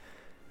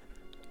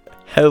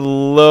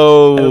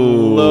Hello,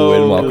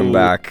 and welcome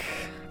back.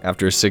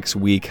 After a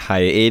 6-week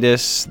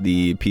hiatus,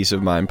 the Peace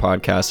of Mind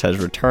podcast has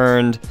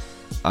returned.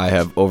 I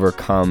have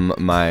overcome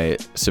my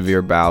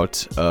severe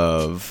bout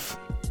of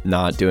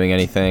not doing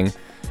anything.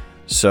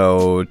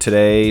 So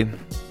today,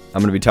 I'm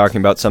going to be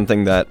talking about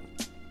something that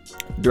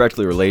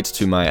directly relates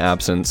to my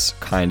absence,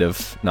 kind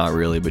of, not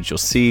really, but you'll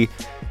see.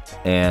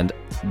 And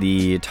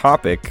the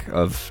topic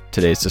of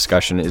today's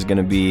discussion is going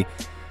to be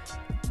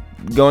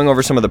going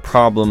over some of the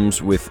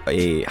problems with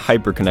a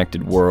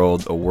hyper-connected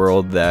world, a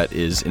world that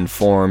is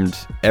informed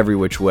every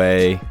which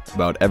way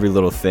about every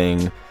little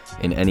thing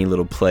in any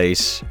little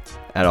place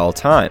at all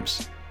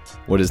times.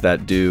 What does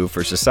that do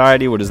for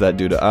society? What does that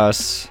do to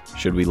us?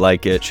 Should we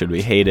like it? Should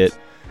we hate it?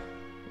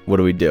 What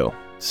do we do?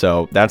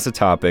 So that's the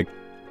topic.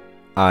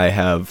 I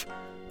have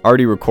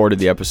already recorded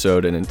the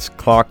episode and it's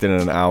clocked in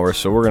an hour,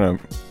 so we're going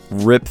to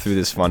rip through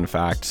this fun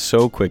fact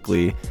so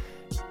quickly,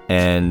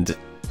 and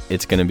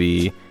it's going to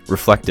be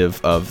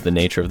reflective of the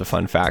nature of the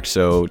fun fact.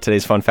 So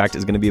today's fun fact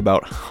is going to be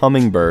about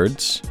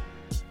hummingbirds.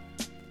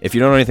 If you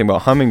don't know anything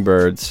about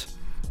hummingbirds,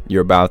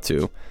 you're about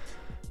to.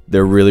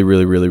 They're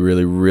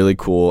really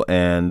cool,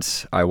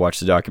 and I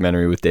watched a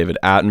documentary with David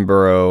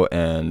Attenborough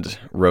and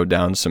wrote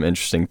down some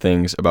interesting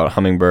things about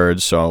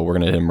hummingbirds, so we're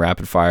going to hit them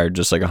rapid fire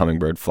just like a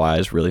hummingbird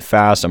flies really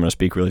fast. I'm going to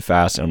speak really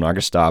fast, and I'm not going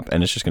to stop,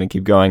 and it's just going to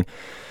keep going,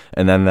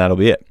 and then that'll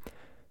be it.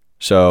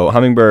 So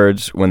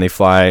hummingbirds, when they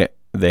fly,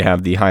 they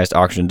have the highest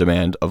oxygen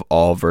demand of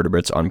all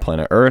vertebrates on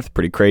planet Earth.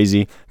 Pretty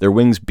crazy. Their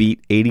wings beat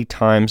 80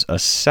 times a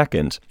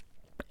second,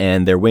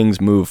 and their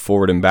wings move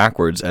forward and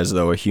backwards as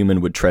though a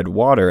human would tread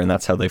water, and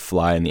that's how they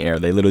fly in the air.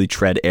 They literally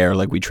tread air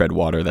like we tread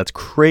water. That's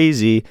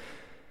crazy.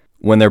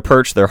 When they're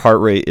perched, their heart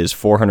rate is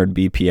 400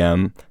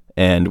 BPM,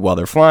 and while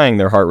they're flying,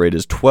 their heart rate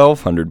is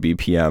 1200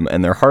 BPM,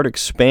 and their heart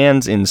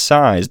expands in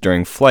size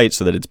during flight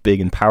so that it's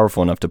big and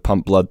powerful enough to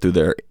pump blood through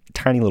their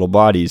tiny little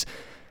bodies.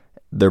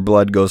 Their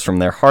blood goes from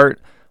their heart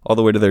all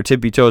the way to their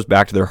tippy toes,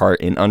 back to their heart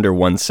in under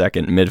 1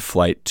 second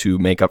mid-flight to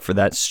make up for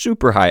that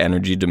super high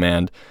energy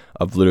demand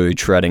of literally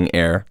treading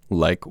air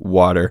like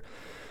water.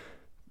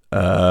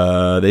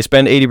 They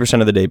spend 80%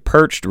 of the day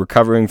perched,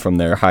 recovering from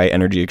their high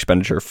energy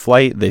expenditure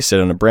flight. They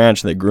sit on a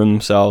branch, they groom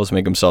themselves,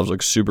 make themselves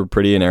look super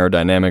pretty and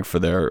aerodynamic for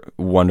their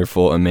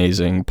wonderful,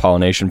 amazing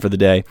pollination for the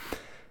day.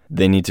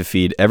 They need to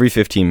feed every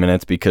 15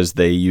 minutes because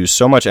they use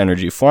so much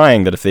energy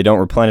flying that if they don't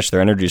replenish their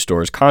energy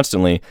stores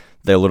constantly,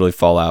 they'll literally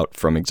fall out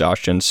from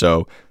exhaustion.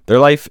 So their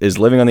life is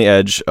living on the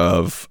edge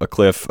of a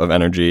cliff of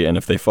energy, and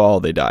if they fall,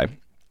 they die.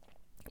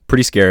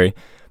 Pretty scary.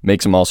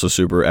 Makes them also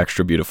super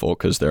extra beautiful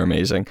because they're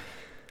amazing.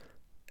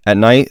 At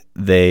night,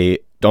 they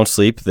don't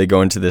sleep. They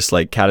go into this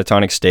like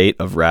catatonic state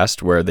of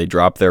rest where they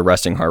drop their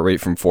resting heart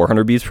rate from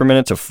 400 beats per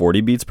minute to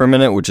 40 beats per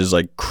minute, which is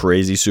like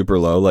crazy super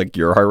low. Like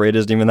your heart rate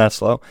isn't even that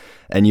slow,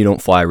 and you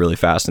don't fly really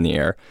fast in the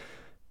air.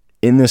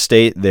 In this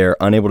state, they're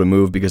unable to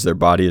move because their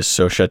body is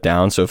so shut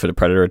down. So if a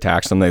predator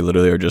attacks them, they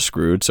literally are just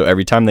screwed. So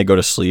every time they go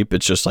to sleep,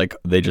 it's just like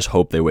they just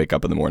hope they wake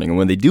up in the morning. And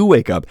when they do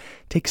wake up,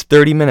 it takes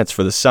 30 minutes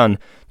for the sun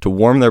to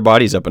warm their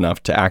bodies up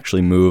enough to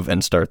actually move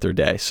and start their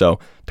day. So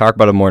talk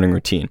about a morning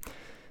routine.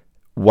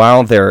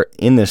 While they're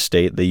in this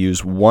state, they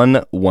use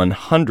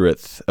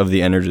 1/100th of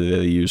the energy that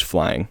they use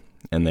flying.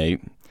 And they,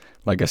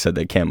 like I said,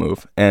 they can't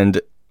move. And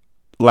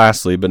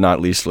lastly, but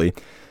not leastly,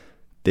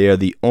 they are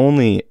the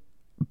only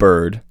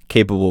bird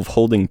capable of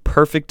holding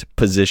perfect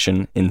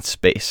position in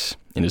space.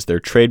 It is their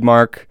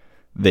trademark.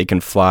 They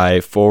can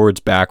fly forwards,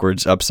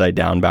 backwards, upside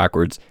down,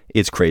 backwards.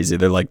 It's crazy.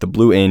 They're like the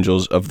blue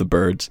angels of the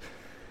birds.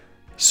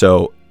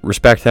 So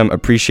respect them,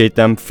 appreciate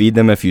them, feed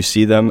them if you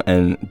see them,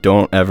 and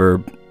don't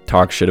ever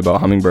talk shit about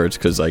hummingbirds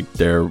because like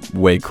they're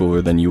way cooler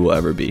than you will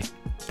ever be.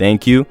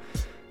 Thank you.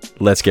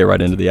 Let's get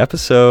right into the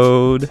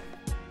episode.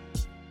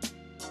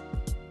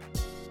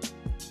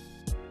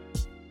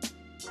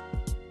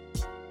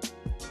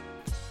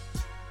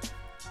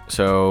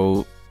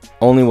 So,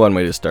 only one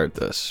way to start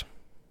this.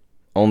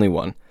 Only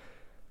one.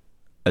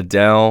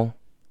 Adele,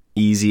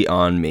 Easy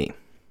on Me.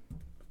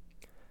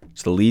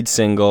 It's the lead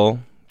single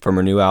from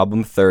her new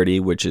album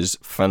 30, which is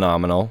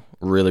phenomenal.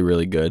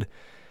 Really good.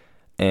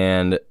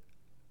 And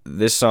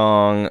this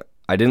song,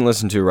 I didn't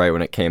listen to right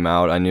when it came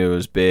out. I knew it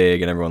was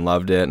big and everyone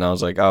loved it. And I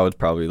was like, oh, it's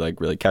probably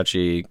like really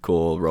catchy,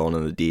 cool, rolling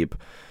in the deep,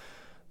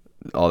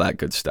 all that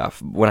good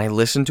stuff. When I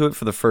listened to it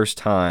for the first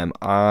time,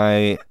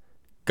 I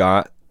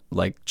got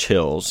like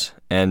chills,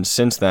 and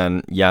since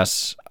then,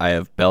 yes, I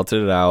have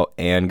belted it out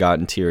and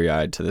gotten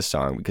teary-eyed to this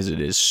song because it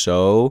is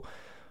so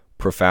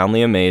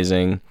profoundly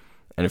amazing.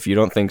 And if you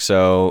don't think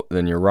so,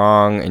 then you're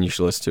wrong and you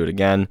should listen to it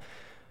again.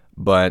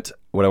 But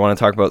what I want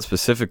to talk about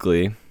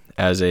specifically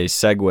as a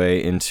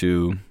segue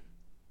into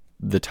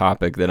the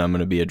topic that I'm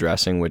going to be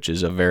addressing, which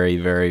is a very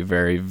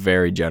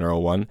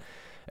general one,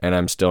 and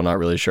I'm still not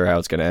really sure how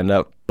it's going to end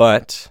up,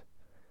 but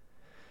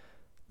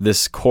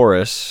this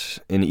chorus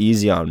in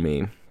Easy on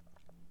Me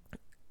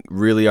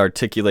really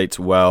articulates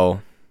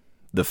well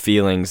the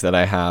feelings that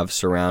I have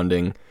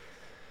surrounding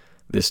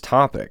this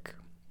topic.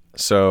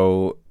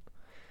 So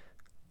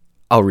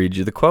I'll read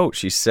you the quote.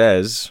 She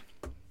says,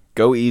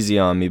 "Go easy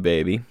on me,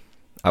 baby.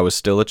 I was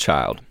still a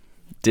child.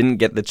 Didn't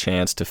get the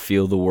chance to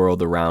feel the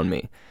world around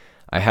me.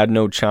 I had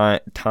no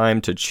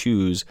time to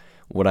choose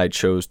what I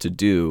chose to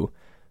do,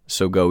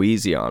 so go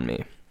easy on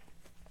me.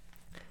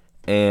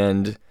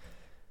 And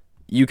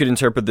you could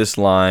interpret this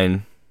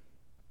line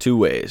two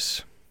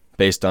ways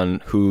based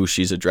on who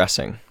she's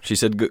addressing. She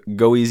said,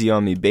 go easy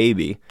on me,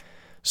 baby.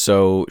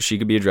 So she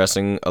could be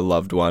addressing a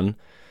loved one,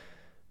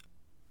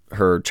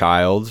 her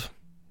child,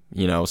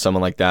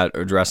 someone like that,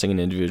 addressing an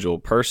individual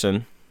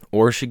person,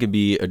 or she could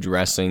be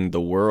addressing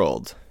the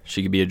world.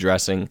 She could be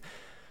addressing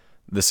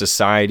the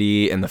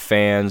society and the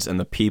fans and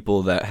the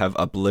people that have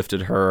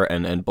uplifted her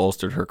and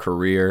bolstered her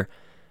career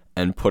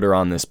and put her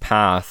on this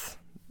path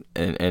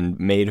and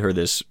made her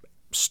this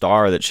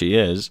star that she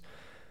is.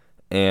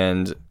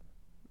 And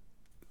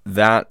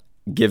that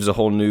gives a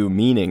whole new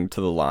meaning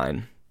to the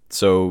line.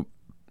 So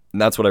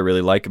that's what I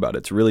really like about it.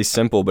 It's really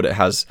simple, but it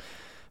has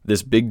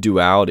this big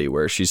duality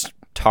where she's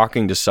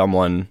talking to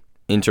someone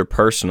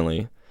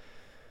interpersonally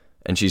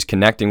and she's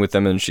connecting with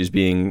them and she's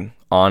being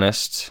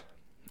honest,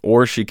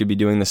 or she could be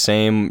doing the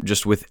same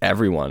just with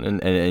everyone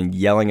and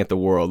yelling at the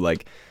world,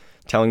 like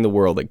telling the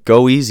world, like,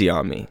 go easy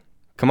on me.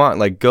 Come on,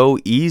 like, go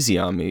easy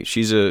on me.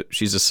 She's a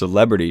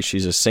celebrity.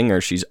 She's a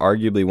singer. She's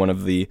arguably one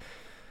of the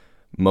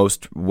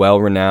most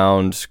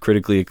well-renowned,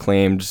 critically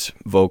acclaimed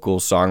vocal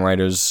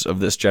songwriters of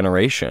this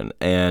generation.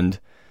 And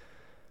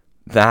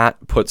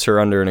that puts her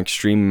under an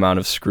extreme amount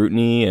of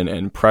scrutiny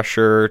and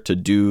pressure to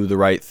do the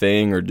right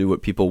thing or do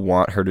what people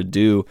want her to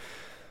do.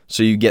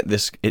 So you get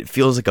this, it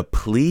feels like a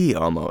plea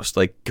almost,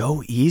 like,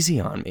 go easy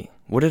on me.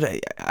 What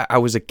did I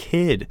was a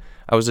kid.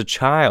 I was a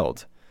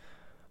child.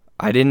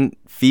 I didn't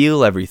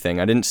feel everything.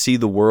 I didn't see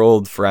the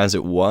world for as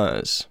it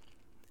was.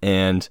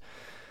 And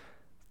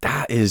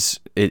that is,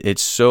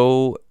 it's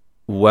so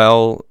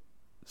well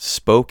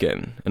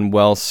spoken and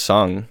well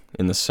sung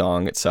in the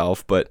song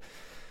itself. But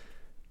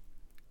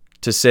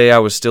to say I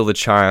was still a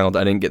child,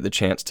 I didn't get the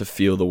chance to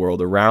feel the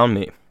world around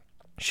me.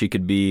 She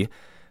could be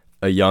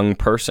a young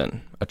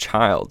person, a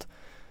child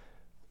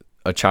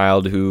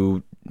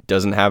who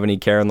doesn't have any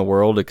care in the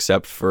world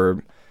except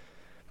for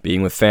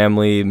being with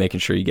family, making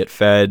sure you get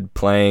fed,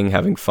 playing,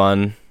 having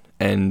fun.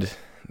 And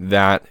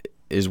that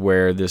is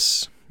where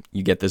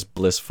you get this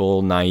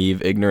blissful,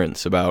 naive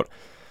ignorance about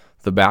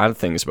the bad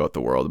things about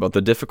the world, about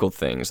the difficult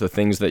things, the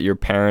things that your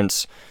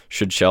parents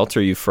should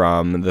shelter you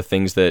from, the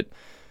things that,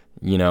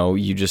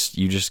 you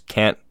just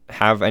can't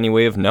have any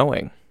way of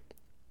knowing.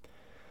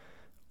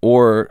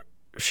 Or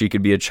she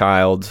could be a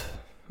child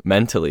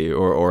mentally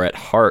or at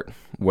heart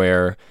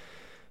where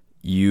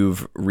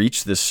you've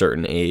reached this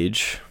certain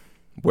age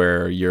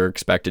where you're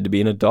expected to be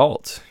an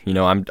adult.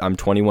 I'm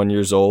 21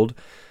 years old.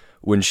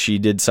 When she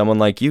did Someone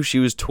Like You, she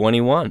was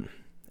 21.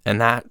 And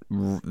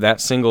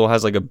that single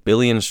has like 1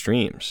 billion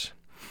streams.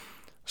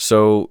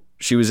 So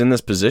she was in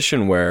this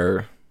position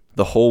where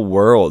the whole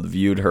world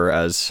viewed her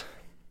as,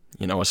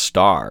 a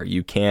star.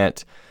 You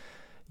can't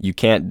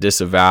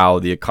disavow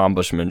the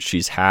accomplishments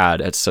she's had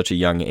at such a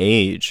young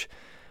age.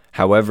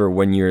 However,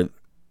 when you're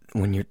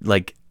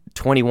like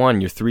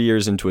 21, you're 3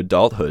 years into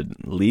adulthood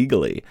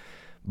legally,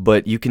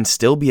 but you can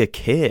still be a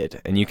kid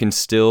and you can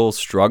still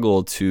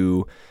struggle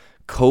to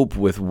cope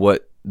with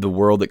what the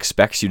world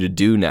expects you to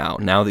do now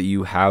that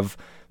you have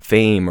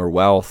fame or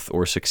wealth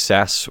or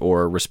success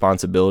or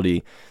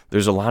responsibility.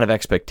 There's a lot of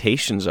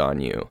expectations on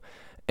you.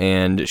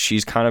 And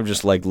she's kind of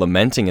just like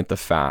lamenting at the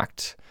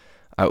fact,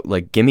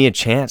 like, give me a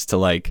chance to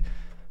like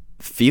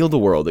feel the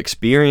world,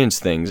 experience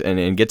things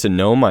and get to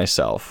know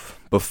myself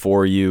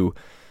before you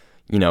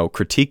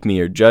critique me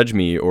or judge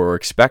me or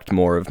expect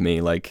more of me.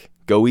 Like,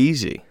 go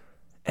easy.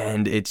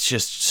 And it's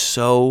just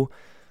so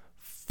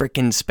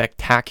freaking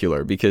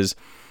spectacular because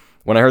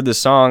when I heard this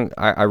song,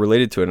 I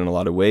related to it in a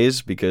lot of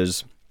ways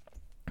because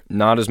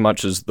not as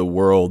much as the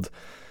world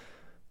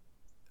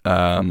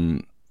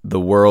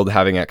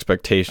having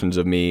expectations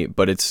of me,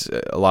 but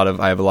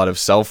I have a lot of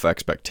self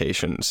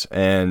expectations.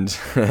 And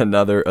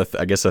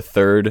I guess a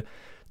third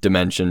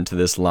dimension to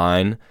this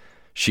line,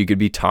 she could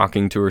be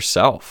talking to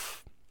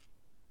herself.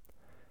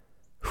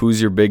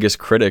 Who's your biggest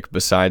critic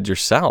besides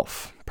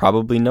yourself?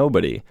 Probably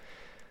nobody.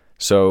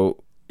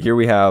 So here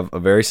we have a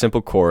very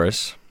simple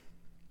chorus.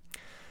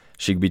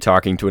 She could be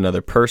talking to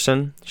another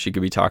person. She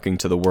could be talking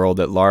to the world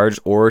at large,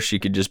 or she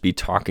could just be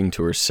talking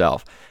to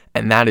herself.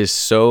 And that is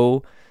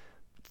so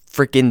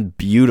freaking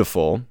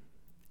beautiful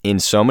in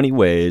so many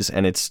ways.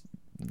 And it's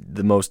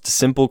the most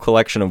simple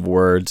collection of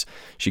words.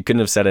 She couldn't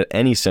have said it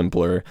any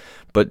simpler.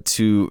 But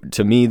to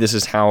me, this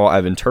is how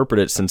I've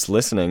interpreted it since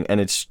listening.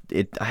 And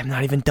I'm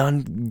not even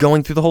done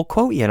going through the whole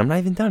quote yet. I'm not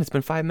even done. It's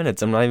been 5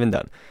 minutes. I'm not even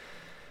done.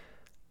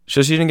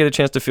 So she didn't get a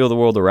chance to feel the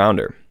world around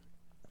her.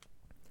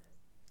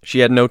 She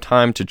had no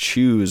time to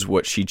choose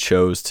what she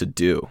chose to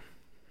do.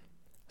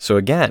 So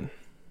again,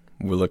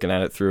 we're looking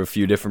at it through a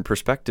few different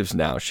perspectives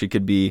now. She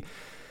could be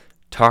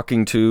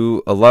talking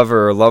to a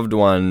lover, a loved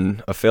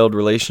one, a failed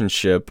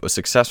relationship, a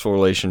successful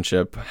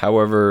relationship,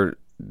 however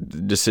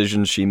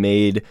decisions she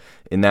made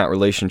in that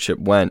relationship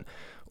went.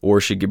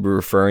 Or she could be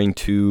referring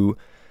to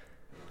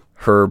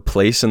her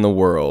place in the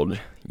world,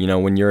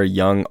 when you're a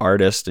young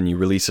artist and you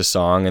release a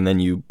song and then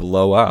you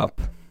blow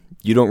up,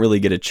 you don't really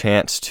get a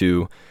chance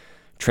to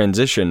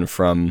transition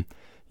from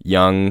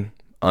young,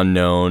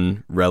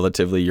 unknown,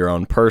 relatively your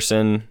own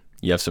person,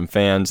 you have some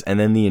fans, and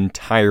then the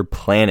entire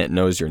planet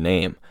knows your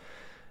name.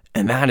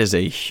 And that is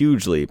a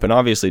huge leap. And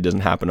obviously it doesn't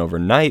happen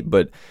overnight,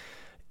 but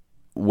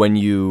when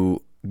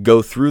you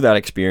go through that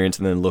experience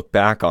and then look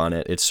back on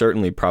it, it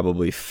certainly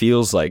probably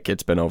feels like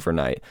it's been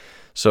overnight.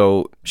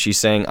 So she's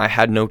saying, I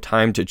had no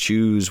time to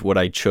choose what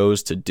I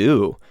chose to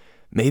do.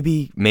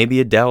 Maybe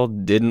Adele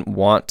didn't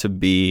want to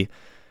be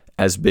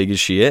as big as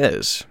she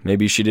is.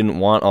 Maybe she didn't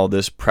want all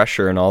this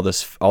pressure and all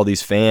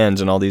these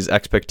fans and all these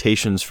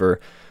expectations for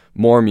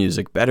more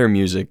music, better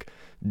music,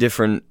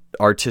 different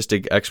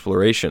artistic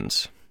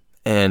explorations.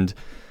 And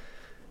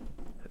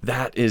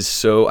that is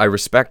so, I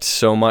respect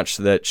so much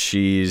that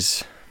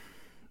she's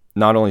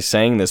not only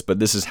saying this, but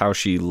this is how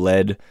she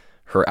led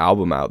her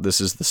album out. This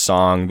is the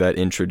song that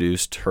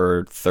introduced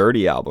her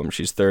 30 album.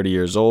 She's 30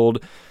 years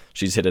old.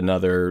 She's hit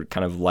another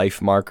kind of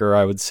life marker,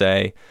 I would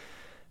say.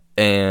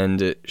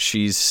 And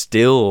she's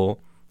still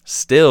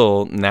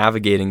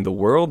navigating the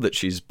world that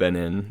she's been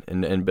in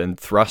and been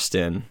thrust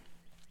in.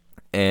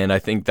 And I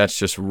think that's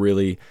just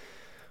really,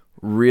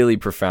 really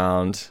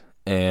profound.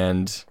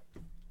 And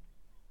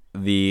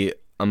the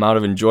amount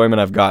of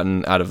enjoyment I've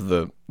gotten out of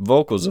the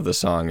vocals of the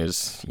song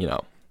is,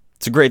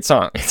 it's a great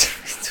song.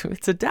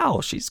 It's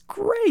Adele. She's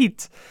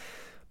great.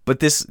 But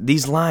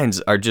these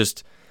lines are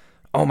just,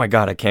 oh my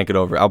God, I can't get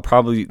over it. I'll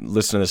probably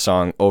listen to this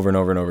song over and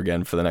over and over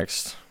again for the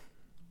next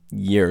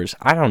years.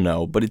 I don't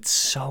know, but it's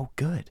so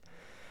good.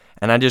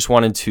 And I just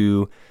wanted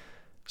to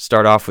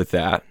start off with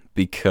that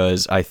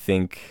because I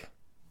think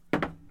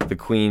the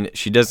Queen,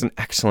 she does an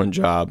excellent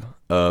job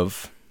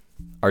of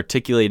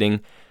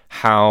articulating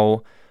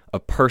how a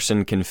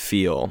person can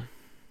feel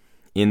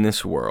in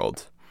this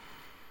world,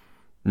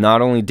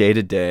 not only day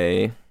to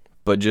day,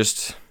 but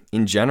just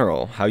in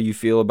general, how you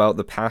feel about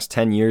the past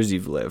 10 years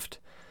you've lived,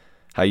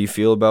 how you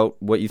feel about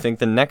what you think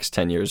the next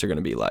 10 years are going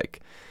to be like.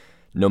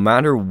 No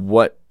matter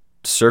what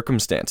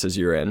circumstances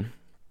you're in,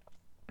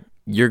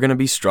 you're going to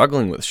be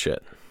struggling with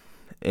shit.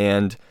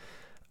 And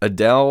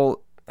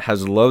Adele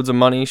has loads of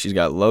money. She's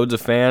got loads of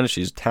fans.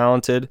 She's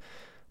talented,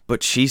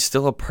 but she's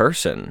still a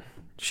person.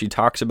 She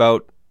talks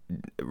about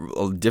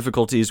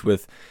difficulties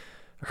with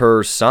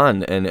her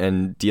son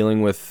and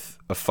dealing with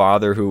a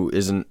father who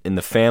isn't in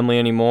the family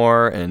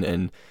anymore.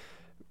 And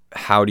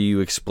how do you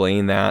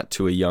explain that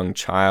to a young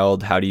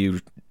child? How do you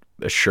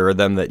assure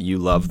them that you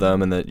love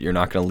them and that you're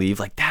not going to leave?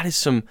 Like, that is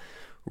some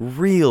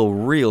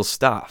real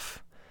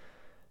stuff.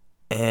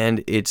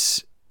 And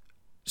it's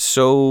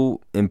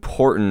so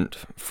important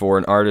for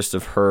an artist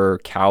of her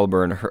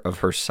caliber and of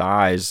her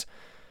size,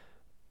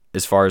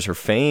 as far as her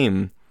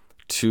fame,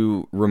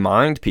 to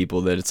remind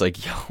people that it's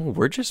like, yo,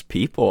 we're just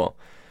people.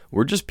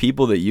 We're just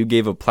people that you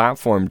gave a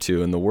platform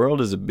to, and the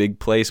world is a big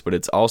place, but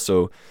it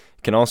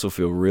can also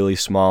feel really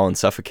small and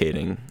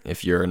suffocating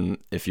if you're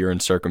in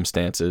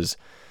circumstances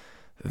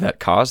that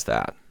cause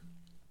that.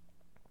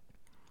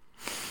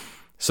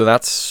 So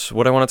that's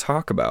what I want to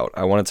talk about.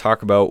 I want to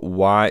talk about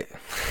why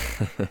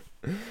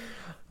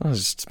I'll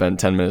just spend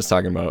 10 minutes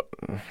talking about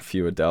a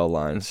few Adele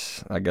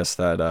lines. I guess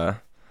that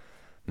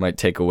might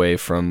take away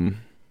from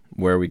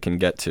where we can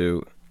get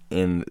to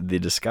in the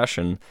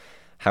discussion.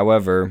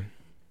 However,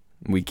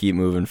 we keep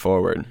moving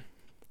forward.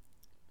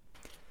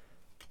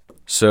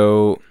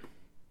 So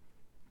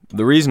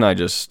the reason I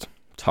just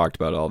talked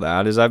about all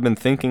that is I've been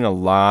thinking a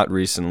lot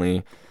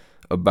recently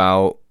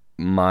about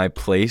my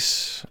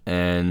place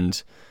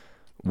and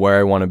where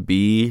I want to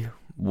be,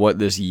 what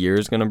this year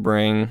is going to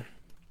bring,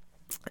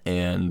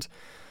 and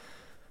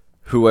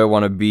who I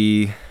want to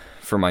be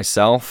for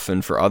myself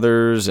and for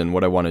others, and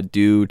what I want to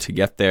do to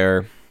get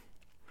there.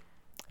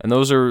 And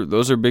those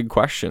are big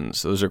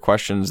questions. Those are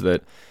questions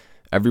that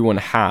everyone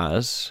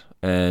has,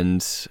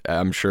 and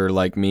I'm sure,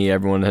 like me,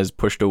 everyone has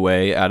pushed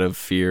away out of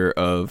fear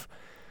of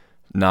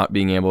not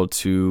being able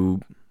to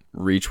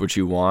reach what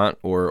you want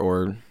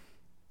or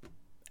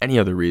any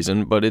other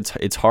reason. But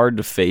it's hard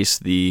to face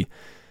the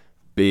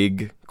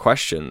big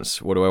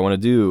questions. What do I want to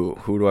do?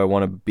 Who do I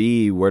want to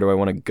be? Where do I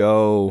want to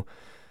go?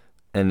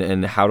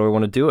 And how do I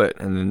want to do it?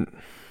 And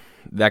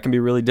that can be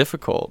really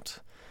difficult.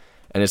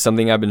 And it's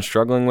something I've been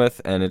struggling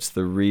with, and it's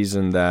the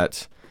reason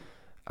that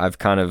I've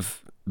kind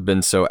of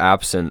been so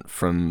absent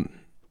from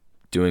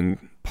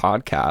doing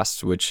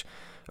podcasts, which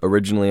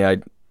originally I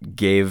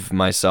gave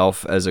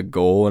myself as a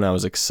goal and I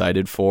was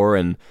excited for.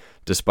 And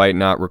despite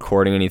not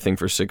recording anything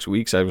for 6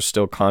 weeks, I was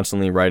still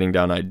constantly writing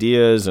down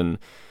ideas and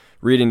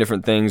reading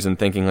different things and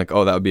thinking like,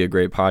 oh, that would be a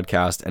great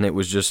podcast. And it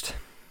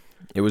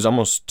was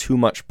almost too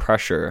much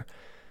pressure,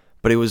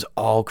 but it was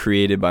all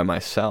created by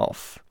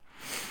myself.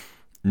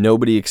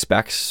 Nobody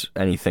expects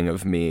anything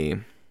of me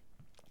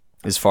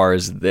as far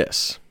as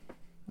this.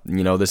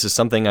 This is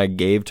something I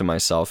gave to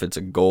myself. It's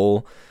a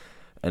goal,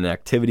 an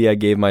activity I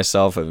gave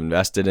myself. I've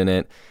invested in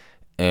it,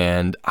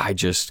 and I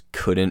just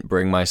couldn't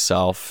bring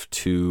myself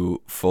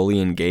to fully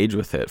engage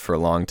with it for a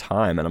long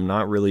time. And I'm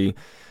not really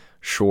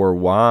sure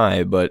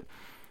why, but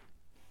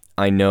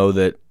I know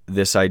that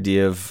this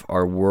idea of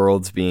our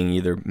worlds being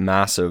either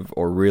massive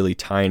or really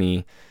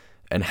tiny,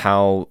 and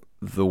how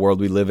the world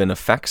we live in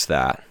affects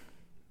that.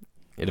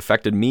 It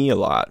affected me a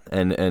lot.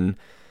 And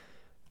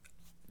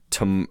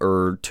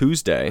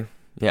Tuesday,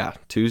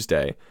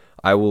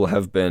 I will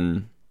have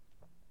been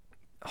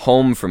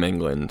home from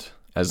England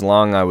as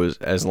long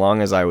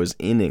as I was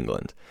in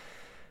England.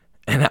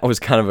 And that was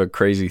kind of a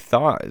crazy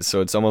thought.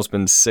 So it's almost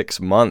been 6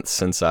 months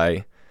since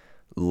I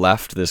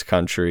left this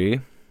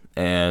country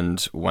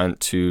and went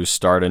to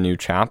start a new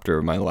chapter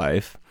of my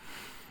life.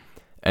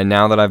 And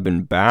now that I've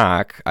been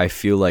back, I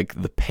feel like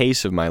the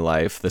pace of my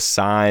life, the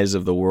size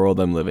of the world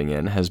I'm living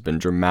in, has been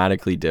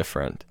dramatically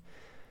different.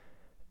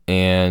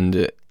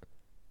 And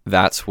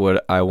that's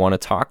what I want to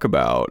talk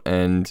about.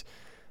 And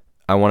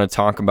I want to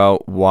talk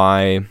about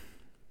why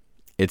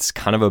it's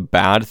kind of a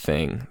bad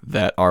thing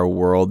that our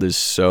world is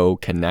so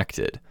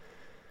connected.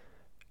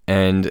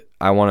 And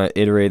I want to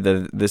iterate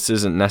that this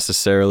isn't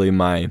necessarily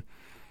my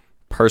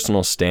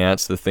personal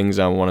stance. The things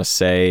I want to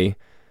say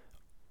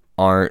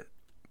aren't,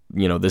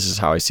 this is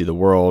how I see the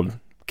world.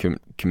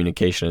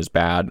 Communication is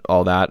bad,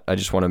 all that. I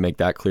just want to make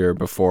that clear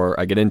before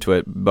I get into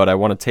it. But I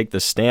want to take the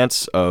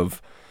stance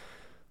of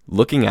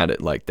looking at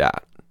it like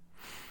that.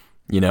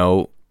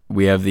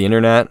 We have the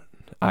internet.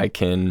 I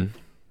can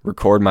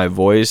record my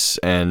voice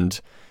and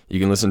you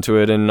can listen to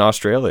it in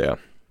Australia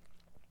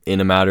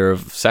in a matter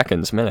of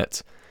seconds,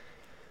 minutes.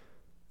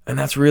 And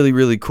that's really,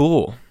 really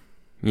cool.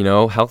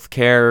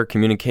 Healthcare,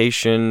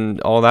 communication,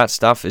 all that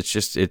stuff.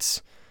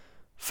 It's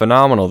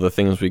phenomenal, the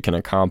things we can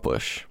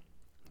accomplish.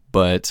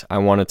 But I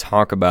want to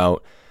talk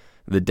about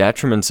the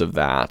detriments of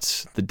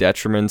that, the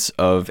detriments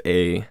of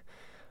a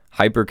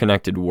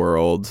hyper-connected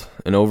world,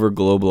 an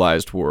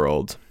over-globalized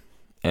world.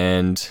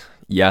 And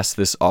yes,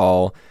 this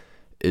all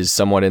is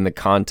somewhat in the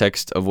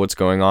context of what's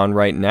going on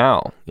right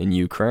now in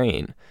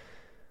Ukraine.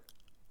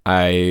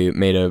 I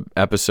made an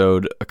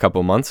episode a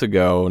couple months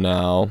ago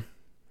now,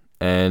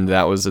 and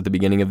that was at the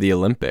beginning of the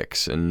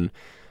Olympics, and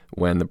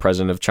when the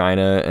president of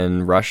China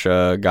and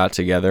Russia got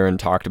together and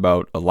talked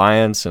about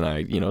alliance, and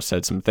I,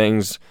 said some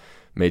things,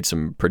 made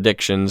some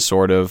predictions,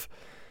 sort of,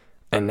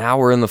 and now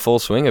we're in the full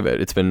swing of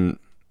it. It's been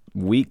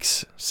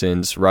weeks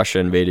since Russia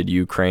invaded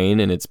Ukraine,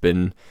 and it's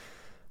been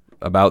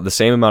about the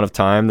same amount of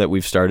time that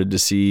we've started to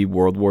see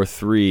World War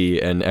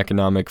III and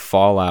economic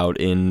fallout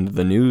in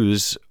the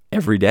news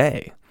every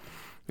day.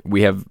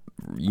 We have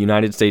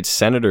United States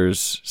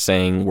senators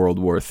saying World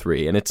War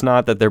III, and it's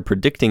not that they're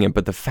predicting it,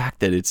 but the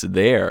fact that it's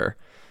there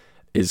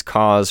is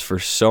cause for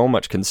so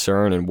much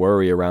concern and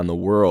worry around the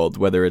world,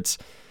 whether it's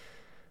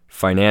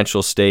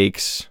financial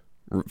stakes,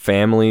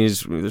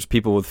 families. There's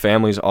people with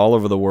families all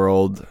over the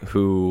world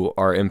who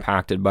are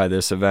impacted by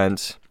this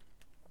event,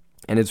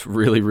 and it's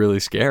really, really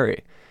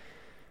scary.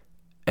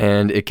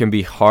 And it can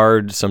be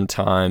hard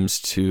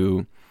sometimes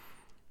to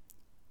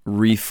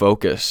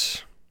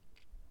refocus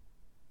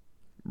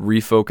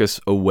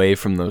away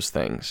from those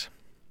things.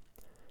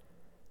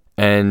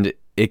 And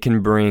it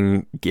can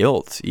bring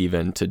guilt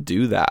even to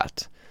do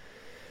that.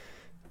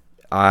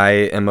 I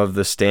am of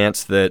the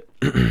stance that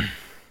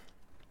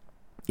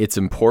it's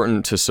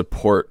important to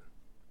support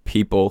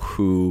people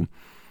who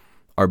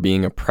are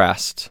being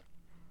oppressed,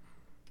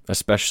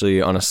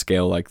 especially on a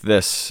scale like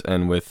this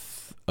and with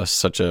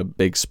such a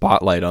big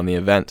spotlight on the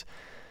event.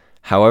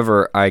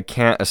 However, I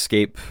can't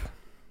escape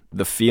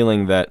the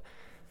feeling that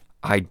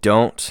I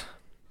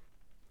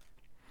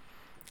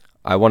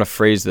want to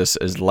phrase this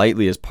as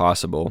lightly as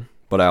possible,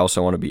 but I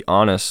also want to be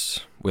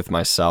honest with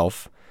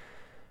myself.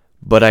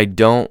 But I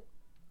don't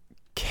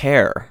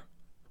care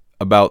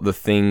about the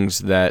things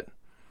that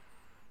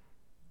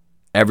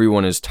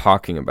everyone is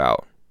talking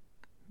about.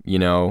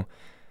 And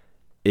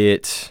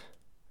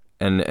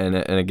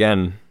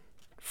again,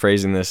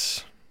 phrasing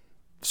this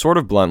sort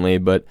of bluntly,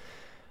 but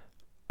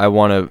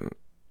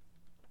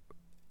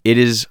it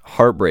is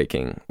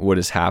heartbreaking what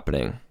is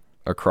happening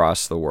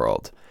across the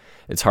world.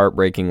 It's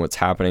heartbreaking what's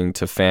happening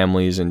to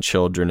families and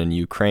children in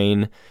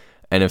Ukraine.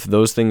 And if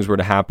those things were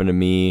to happen to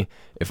me,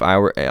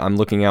 I'm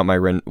looking out my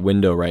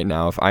window right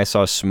now, if I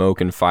saw smoke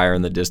and fire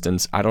in the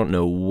distance, I don't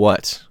know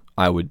what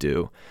I would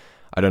do.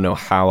 I don't know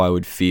how I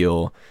would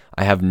feel.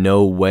 I have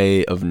no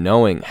way of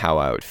knowing how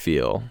I would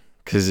feel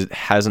because it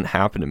hasn't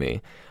happened to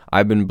me.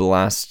 I've been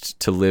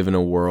blessed to live in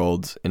a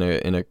world, in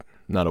a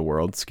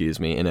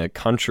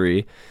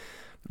country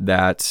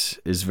that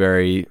is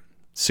very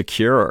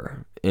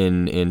secure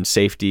in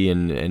safety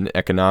and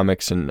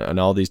economics and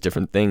all these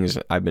different things.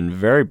 I've been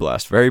very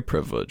blessed, very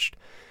privileged.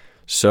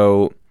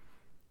 So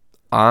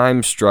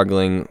I'm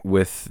struggling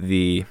with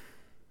the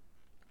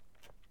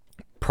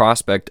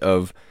prospect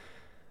of,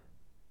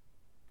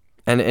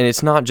 and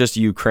it's not just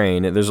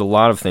Ukraine. There's a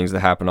lot of things that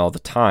happen all the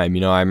time.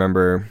 I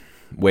remember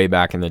way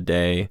back in the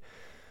day,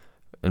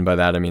 and by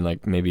that I mean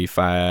like maybe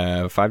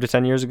 5 to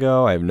 10 years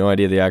ago. I have no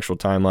idea the actual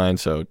timeline,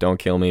 so don't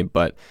kill me.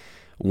 But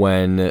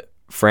when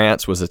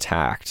France was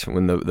attacked,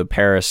 when the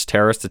Paris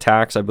terrorist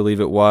attacks, I believe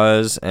it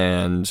was,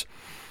 and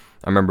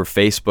I remember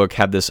Facebook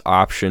had this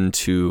option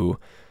to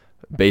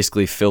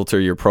basically filter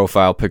your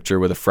profile picture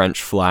with a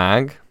French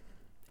flag,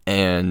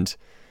 and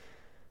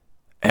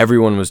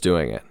everyone was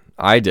doing it.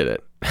 I did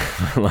it.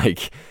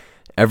 Like,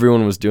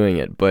 everyone was doing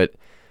it, but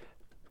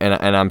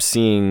and I'm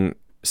seeing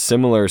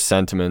similar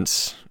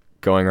sentiments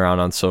going around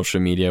on social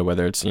media,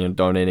 whether it's,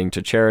 donating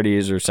to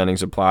charities or sending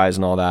supplies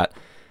and all that.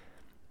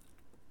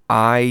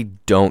 I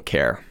don't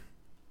care,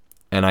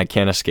 and I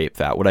can't escape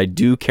that. What I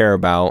do care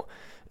about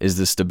is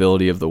the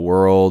stability of the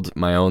world,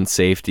 my own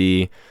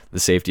safety, the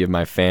safety of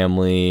my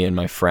family and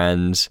my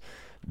friends.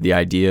 The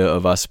idea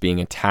of us being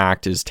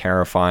attacked is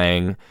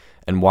terrifying,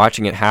 and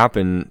watching it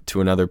happen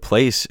to another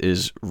place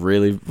is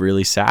really,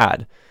 really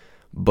sad.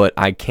 But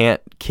I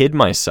can't kid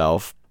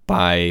myself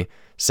by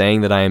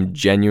saying that I am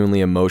genuinely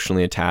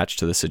emotionally attached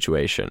to the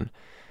situation.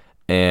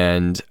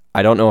 And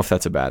I don't know if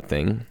that's a bad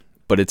thing,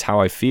 but it's how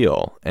I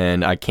feel.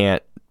 And I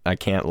can't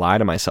lie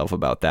to myself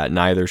about that.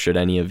 Neither should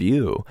any of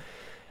you.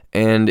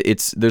 And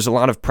there's a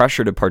lot of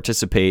pressure to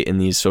participate in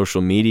these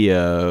social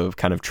media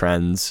kind of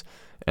trends.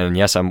 And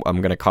yes, I'm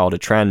going to call it a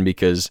trend,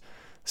 because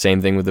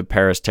same thing with the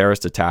Paris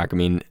terrorist attack. I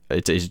mean,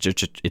 it's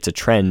a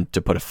trend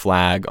to put a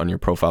flag on your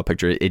profile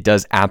picture. It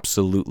does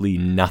absolutely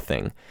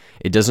nothing.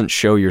 It doesn't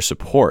show your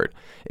support.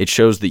 It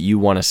shows that you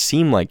want to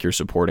seem like you're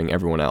supporting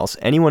everyone else.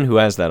 Anyone who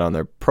has that on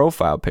their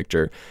profile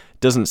picture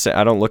doesn't say,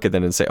 I don't look at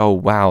them and say, oh,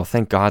 wow,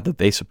 thank God that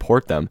they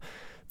support them.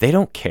 They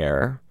don't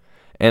care.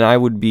 And I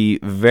would be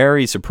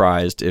very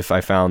surprised if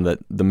I found that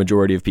the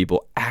majority of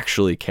people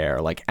actually care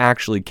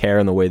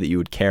in the way that you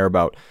would care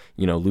about,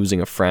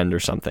 losing a friend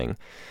or something.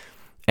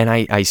 And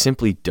I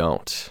simply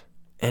don't.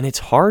 And it's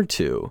hard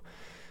to,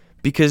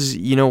 because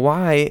you know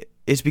why?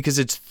 It's because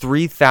it's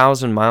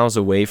 3,000 miles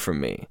away from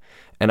me,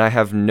 and I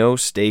have no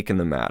stake in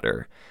the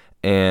matter.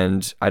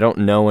 And I don't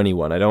know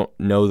anyone. I don't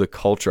know the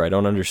culture. I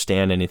don't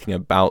understand anything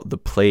about the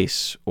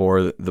place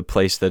or the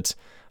place that's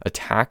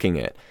attacking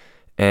it.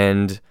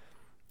 And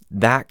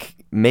that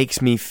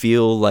makes me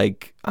feel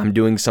like I'm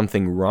doing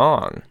something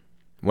wrong.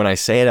 When I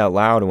say it out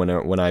loud,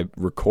 and when I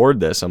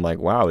record this, I'm like,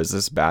 wow, is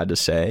this bad to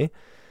say?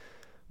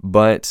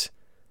 But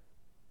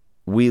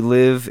we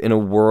live in a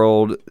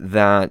world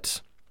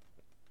that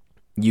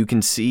you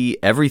can see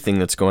everything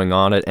that's going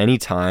on at any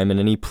time in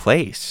any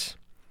place.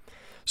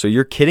 So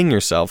you're kidding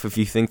yourself if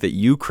you think that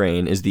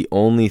Ukraine is the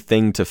only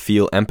thing to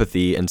feel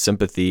empathy and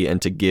sympathy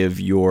and to give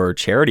your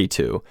charity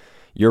to.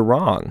 You're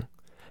wrong.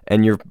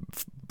 And you're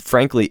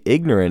frankly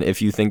ignorant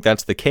if you think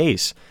that's the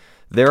case.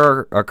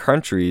 There are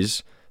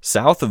countries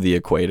south of the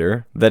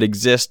equator that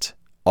exist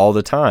all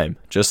the time,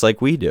 just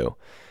like we do.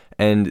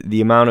 And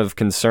the amount of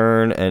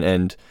concern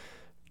and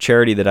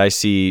charity that I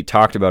see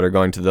talked about are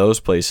going to those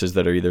places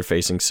that are either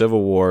facing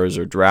civil wars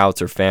or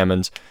droughts or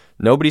famines.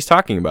 Nobody's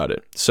talking about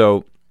it.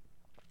 So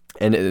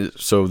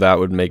that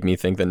would make me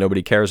think that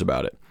nobody cares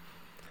about it.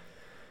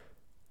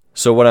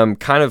 So what I'm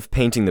kind of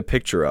painting the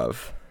picture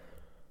of,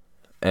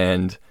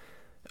 and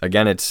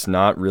again, it's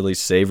not really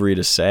savory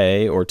to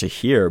say or to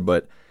hear,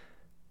 but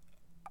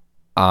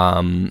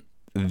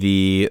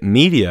the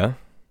media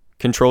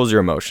controls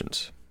your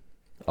emotions.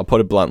 I'll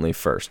put it bluntly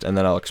first, and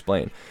then I'll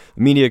explain.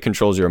 The media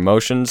controls your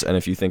emotions, and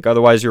if you think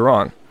otherwise, you're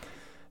wrong.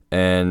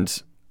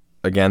 And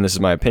again, this is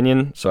my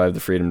opinion, so I have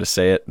the freedom to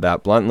say it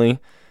that bluntly,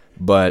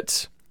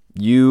 but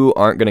you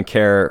aren't going to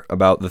care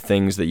about the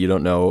things that you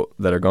don't know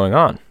that are going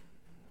on.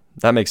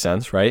 That makes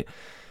sense, right?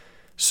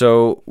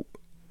 So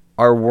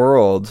our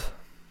world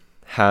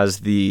has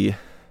the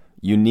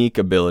unique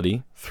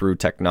ability through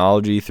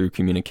technology, through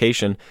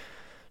communication,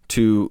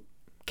 to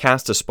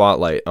cast a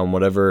spotlight on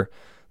whatever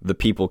the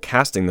people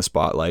casting the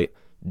spotlight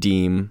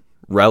deem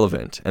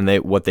relevant, and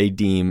what they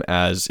deem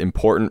as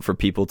important for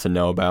people to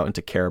know about and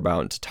to care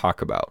about and to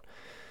talk about.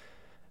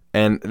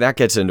 And that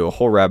gets into a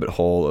whole rabbit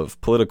hole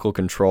of political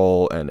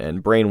control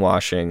and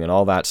brainwashing and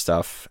all that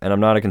stuff. And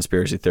I'm not a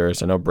conspiracy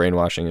theorist. I know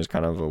brainwashing is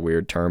kind of a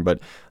weird term, but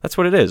that's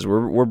what it is.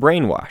 We're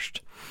brainwashed.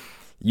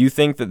 You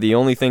think that the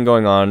only thing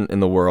going on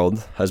in the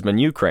world has been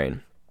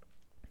Ukraine,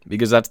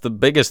 because that's the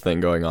biggest thing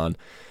going on.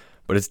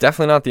 But it's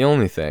definitely not the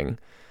only thing.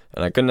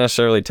 And I couldn't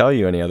necessarily tell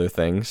you any other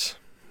things,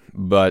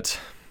 but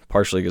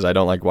partially because I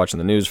don't like watching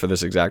the news for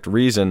this exact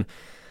reason.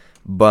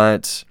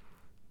 But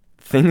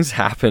things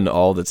happen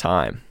all the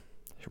time.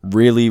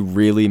 Really,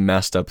 really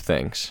messed up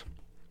things.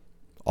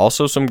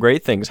 Also, some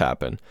great things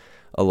happen.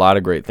 A lot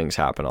of great things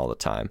happen all the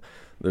time.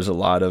 There's a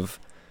lot of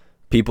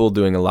people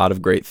doing a lot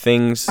of great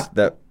things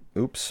that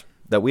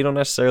we don't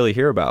necessarily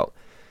hear about.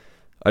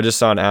 I just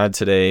saw an ad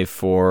today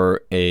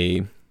for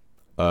a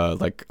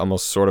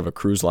almost sort of a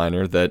cruise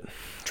liner that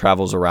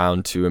travels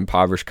around to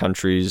impoverished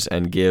countries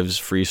and gives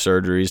free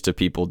surgeries to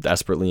people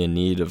desperately in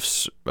need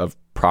of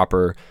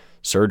proper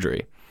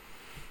surgery.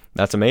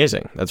 That's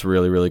amazing. That's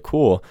really, really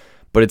cool.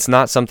 But it's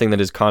not something that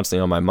is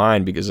constantly on my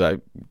mind because I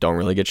don't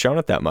really get shown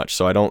it that much.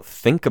 So I don't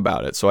think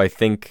about it. So I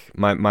think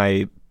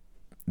my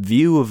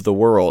view of the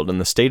world and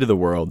the state of the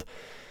world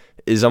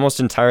is almost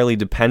entirely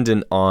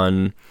dependent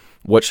on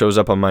what shows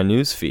up on my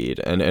news feed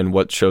and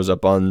what shows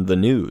up on the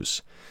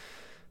news.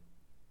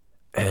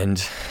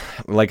 And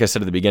like I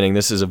said at the beginning,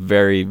 this is a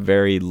very,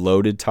 very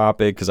loaded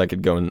topic because I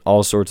could go in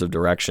all sorts of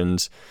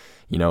directions.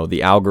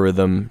 The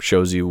algorithm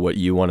shows you what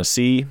you want to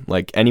see.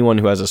 Like anyone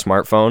who has a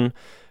smartphone,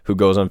 who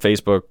goes on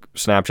Facebook,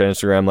 Snapchat,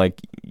 Instagram, like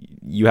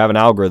you have an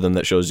algorithm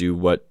that shows you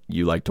what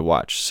you like to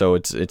watch. So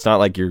it's not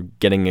like you're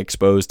getting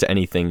exposed to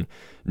anything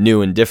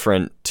new and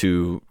different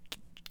to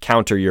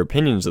counter your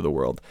opinions of the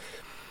world.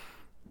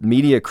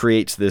 Media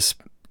creates this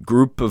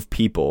group of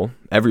people,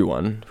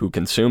 everyone who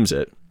consumes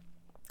it,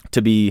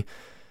 to be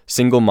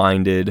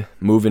single-minded,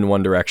 move in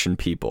one direction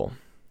people.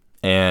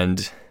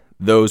 And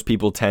those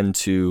people tend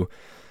to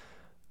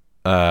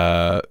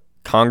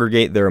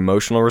congregate their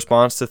emotional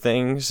response to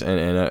things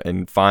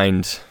and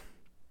find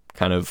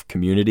kind of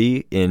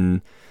community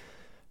in,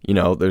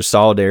 there's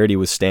solidarity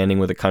with standing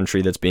with a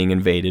country that's being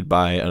invaded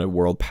by a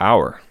world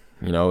power.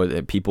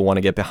 People want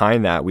to get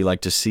behind that. We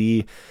like to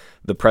see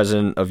the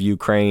president of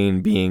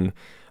Ukraine being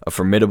a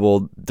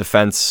formidable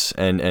defense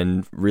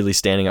and really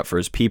standing up for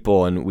his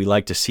people. And we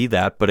like to see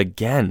that. But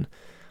again,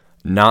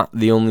 not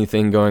the only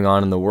thing going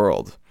on in the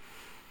world.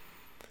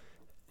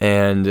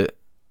 And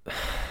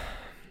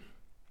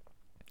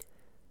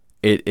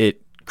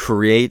it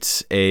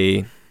creates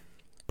a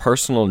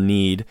personal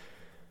need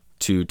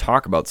to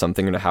talk about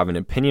something or to have an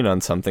opinion on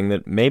something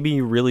that maybe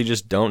you really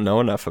just don't know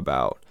enough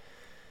about.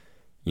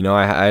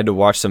 I had to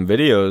watch some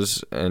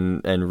videos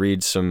and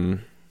read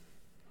some,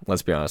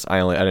 let's be honest, I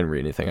didn't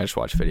read anything. I just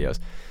watched videos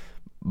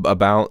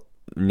about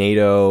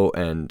NATO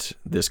and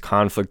this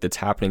conflict that's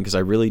happening because I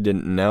really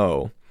didn't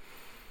know.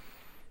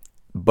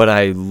 But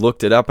I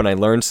looked it up and I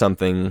learned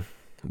something.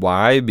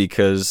 Why?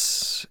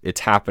 Because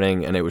it's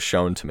happening and it was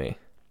shown to me.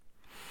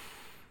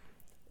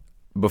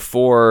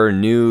 Before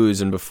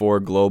news and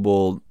before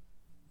global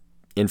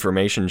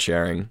information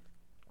sharing,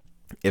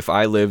 if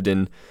I lived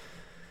in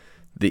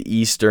the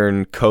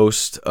eastern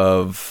coast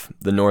of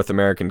the North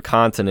American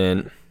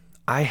continent,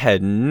 I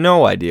had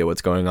no idea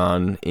what's going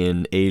on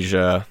in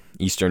Asia,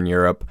 Eastern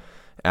Europe,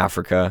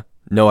 Africa.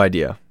 No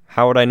idea.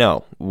 How would I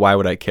know? Why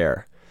would I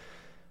care?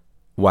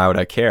 Why would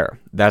I care?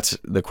 That's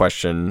the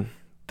question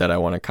that I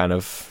want to kind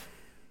of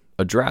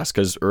address,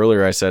 because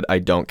earlier I said I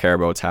don't care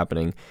about what's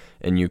happening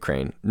in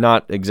Ukraine.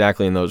 Not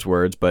exactly in those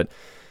words, but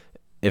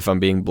if I'm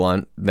being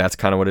blunt, that's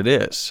kind of what it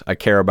is. I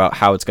care about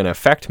how it's going to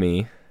affect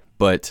me,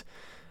 but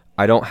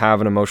I don't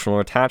have an emotional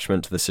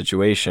attachment to the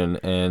situation,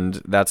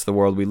 and that's the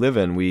world we live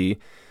in. We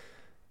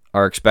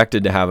are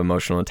expected to have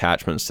emotional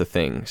attachments to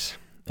things,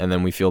 and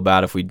then we feel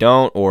bad if we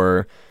don't,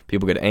 or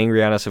people get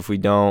angry at us if we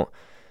don't.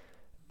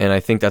 And I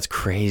think that's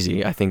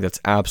crazy. I think that's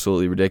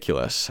absolutely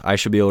ridiculous. I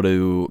should be able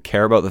to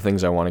care about the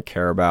things I want to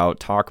care about,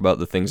 talk about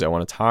the things I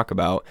want to talk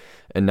about,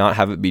 and not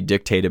have it be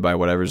dictated by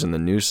whatever's in the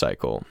news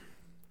cycle.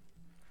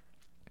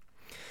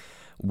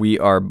 We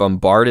are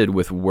bombarded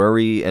with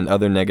worry and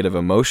other negative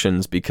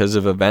emotions because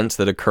of events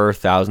that occur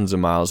thousands of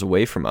miles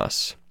away from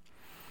us.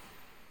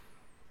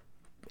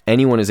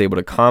 Anyone is able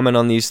to comment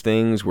on these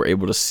things. We're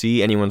able to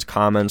see anyone's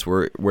comments.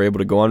 We're able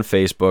to go on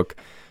Facebook,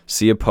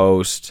 see a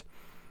post,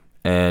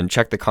 and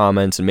check the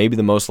comments, and maybe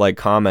the most liked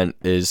comment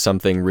is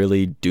something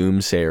really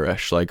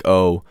doomsayerish, like,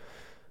 oh,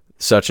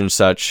 such and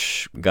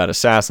such got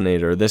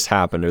assassinated, or this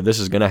happened, or this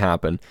is going to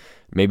happen.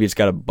 Maybe it's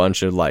got a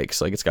bunch of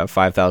likes, like it's got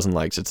 5,000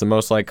 likes. It's the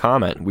most liked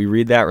comment. We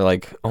read that, we're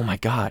like, oh my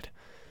God,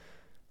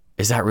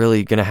 is that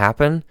really going to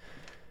happen?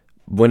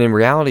 When in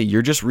reality,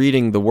 you're just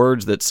reading the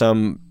words that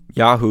some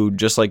Yahoo,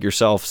 just like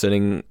yourself,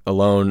 sitting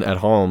alone at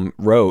home,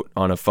 wrote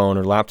on a phone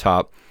or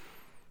laptop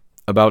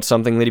about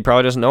something that he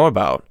probably doesn't know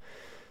about.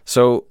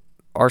 So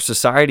our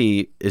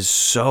society is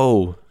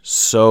so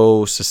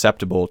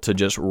susceptible to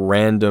just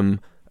random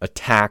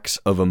attacks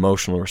of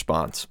emotional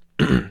response.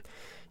 You're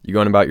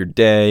going about your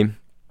day.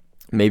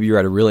 Maybe you're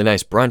at a really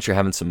nice brunch. You're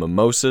having some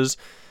mimosas.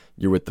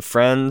 You're with the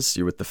friends.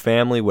 You're with the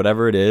family,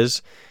 whatever it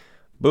is.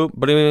 Boop,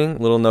 bing,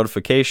 little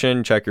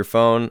notification. Check your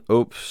phone.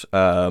 Oops.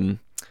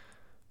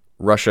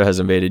 Russia has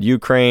invaded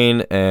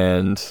Ukraine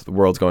and the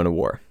world's going to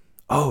war.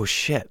 Oh,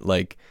 shit.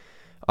 Like,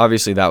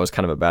 obviously that was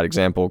kind of a bad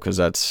example because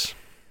that's,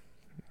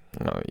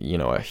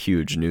 a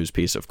huge news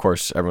piece. Of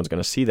course, everyone's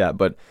going to see that,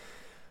 but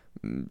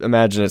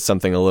imagine it's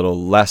something a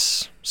little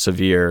less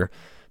severe.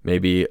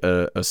 Maybe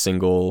a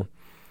single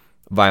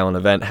violent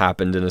event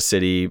happened in a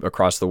city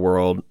across the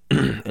world,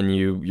 and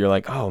you're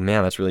like, oh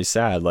man, that's really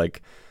sad.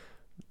 Like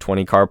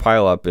 20 car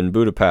pileup in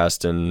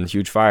Budapest and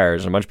huge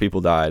fires and a bunch of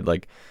people died.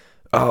 Like,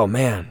 oh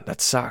man,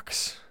 that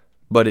sucks.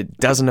 But it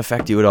doesn't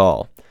affect you at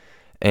all.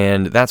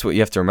 And that's what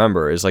you have to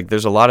remember is like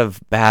there's a lot of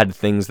bad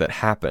things that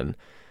happen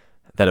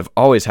that have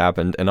always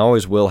happened and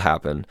always will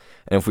happen.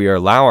 And if we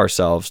allow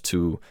ourselves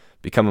to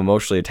become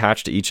emotionally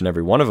attached to each and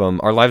every one of them,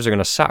 our lives are going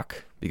to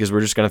suck because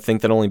we're just going to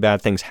think that only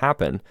bad things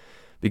happen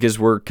because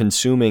we're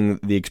consuming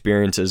the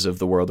experiences of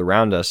the world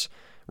around us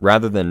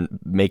rather than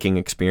making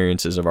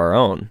experiences of our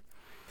own.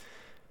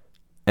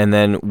 And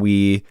then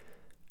we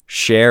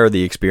share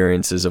the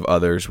experiences of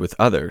others with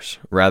others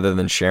rather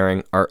than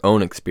sharing our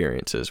own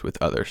experiences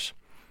with others.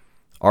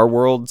 Our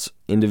worlds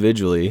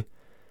individually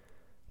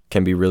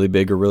can be really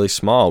big or really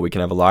small. We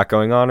can have a lot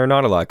going on or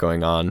not a lot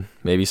going on,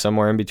 maybe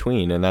somewhere in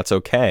between, and that's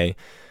okay.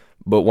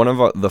 But one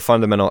of the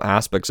fundamental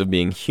aspects of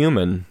being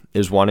human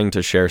is wanting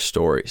to share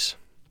stories.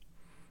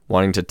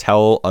 wanting to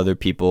tell other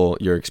people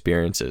your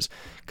experiences.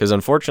 Because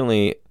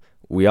unfortunately,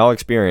 we all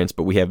experience,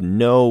 but we have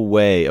no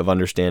way of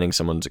understanding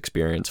someone's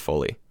experience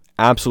fully.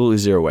 Absolutely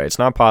zero way. It's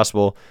not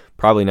possible,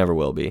 probably never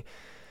will be.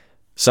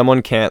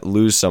 Someone can't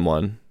lose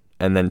someone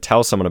and then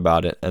tell someone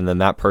about it, and then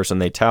that person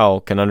they tell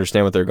can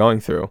understand what they're going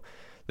through.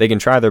 They can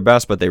try their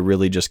best, but they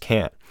really just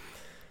can't.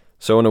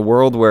 So in a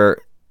world where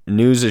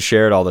news is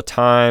shared all the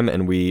time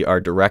and we are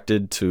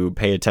directed to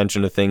pay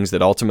attention to things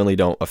that ultimately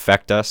don't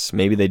affect us,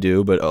 maybe they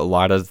do, but a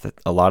lot of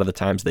the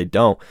times they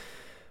don't,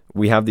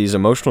 we have these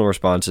emotional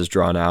responses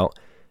drawn out,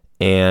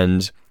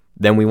 and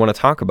then we want to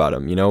talk about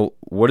them.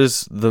 What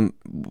is the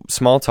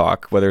small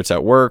talk, whether it's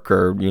at work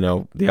or,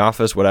 the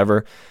office,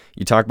 whatever.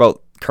 You talk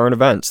about current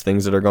events,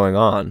 things that are going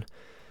on.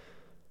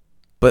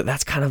 But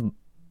it's kind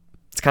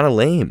of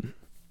lame.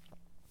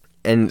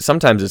 And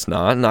sometimes it's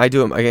not. And I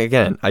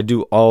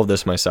do all of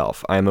this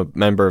myself. I'm a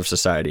member of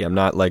society. I'm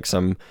not like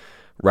some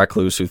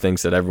recluse who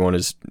thinks that everyone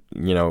is,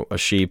 a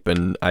sheep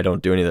and I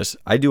don't do any of this.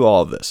 I do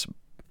all of this.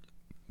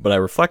 But I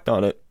reflect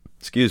on it,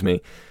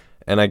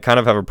 and I kind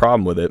of have a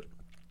problem with it.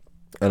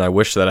 And I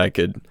wish that I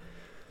could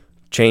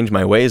change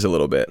my ways a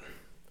little bit.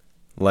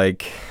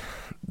 Like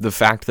the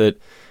fact that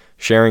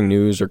sharing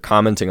news or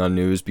commenting on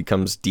news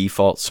becomes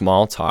default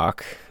small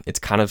talk. It's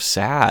kind of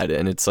sad.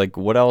 And it's like,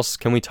 what else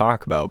can we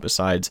talk about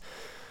besides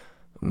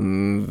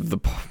the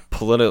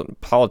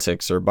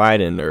politics or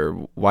Biden or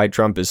why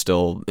Trump is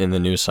still in the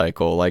news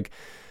cycle? Like,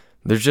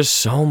 there's just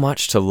so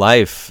much to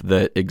life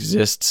that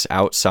exists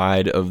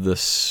outside of the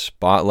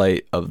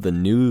spotlight of the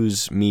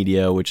news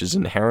media, which is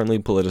inherently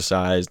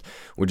politicized,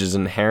 which is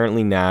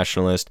inherently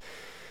nationalist,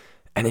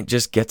 and it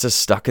just gets us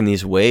stuck in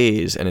these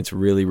ways, and it's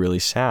really, really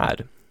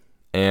sad.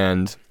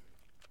 And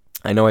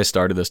I know I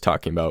started this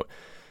talking about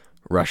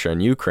Russia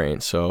and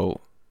Ukraine,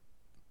 so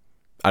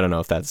I don't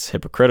know if that's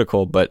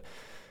hypocritical, but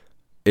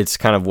it's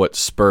kind of what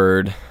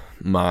spurred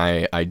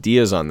my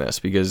ideas on this,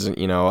 because,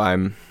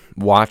 I'm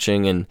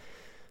watching and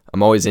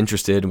I'm always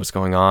interested in what's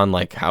going on,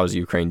 like how's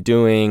Ukraine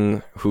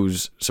doing,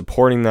 who's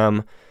supporting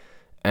them,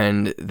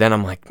 and then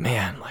I'm like,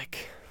 man,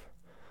 like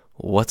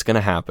what's going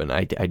to happen?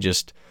 I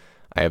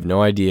have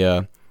no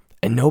idea,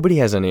 and nobody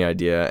has any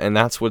idea, and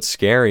that's what's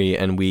scary,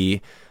 and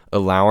we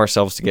allow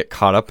ourselves to get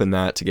caught up in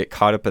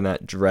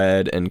that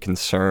dread and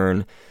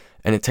concern,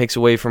 and it takes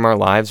away from our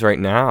lives right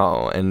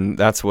now, and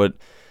that's what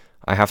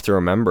I have to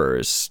remember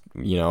is,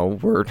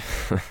 we're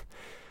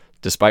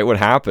despite what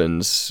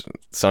happens,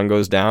 sun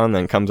goes down,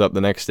 then comes up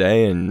the next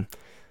day, and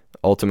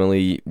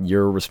ultimately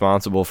you're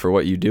responsible for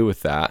what you do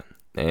with that.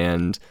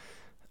 And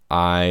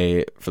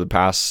for the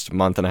past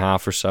month and a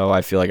half or so,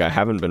 I feel like I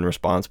haven't been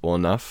responsible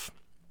enough.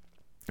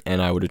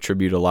 And I would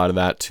attribute a lot of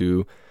that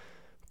to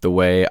the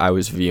way I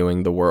was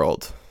viewing the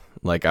world.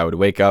 Like I would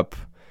wake up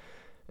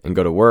and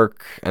go to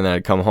work, and then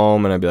I'd come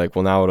home and I'd be like,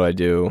 well, now what do I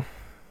do?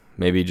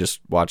 Maybe just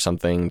watch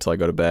something until I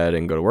go to bed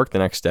and go to work the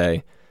next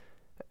day.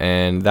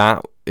 And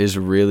that is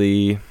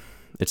really,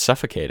 it's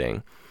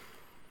suffocating.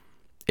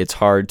 It's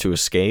hard to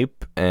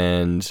escape,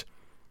 and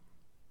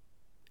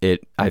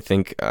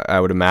I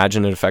would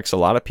imagine it affects a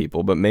lot of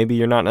people, but maybe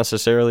you're not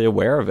necessarily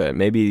aware of it.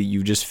 Maybe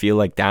you just feel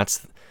like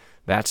that's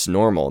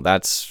normal.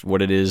 That's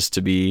what it is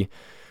to be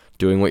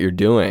doing what you're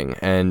doing.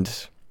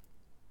 And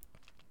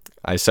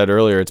I said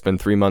earlier, it's been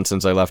 3 months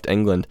since I left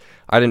England.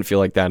 I didn't feel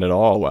like that at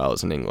all while I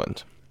was in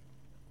England.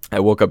 I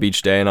woke up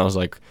each day and I was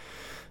like,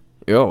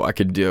 I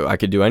could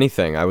do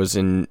anything. I was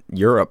in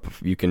Europe.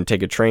 You can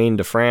take a train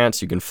to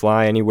France. You can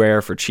fly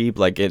anywhere for cheap.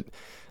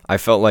 I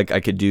felt like I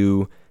could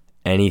do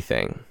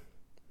anything.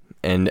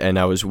 And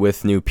I was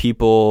with new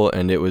people,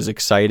 and it was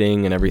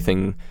exciting, and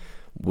everything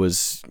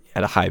was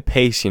at a high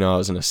pace. I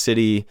was in a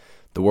city.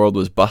 The world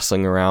was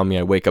bustling around me.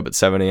 I wake up at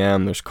 7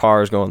 a.m. There's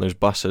cars going, there's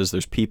buses,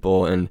 there's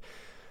people, and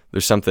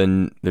there's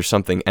something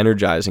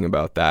energizing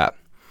about that.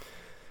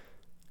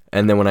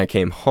 And then when I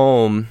came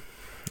home,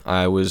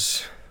 I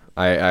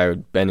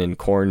had been in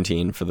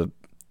quarantine for the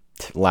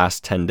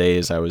last 10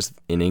 days. I was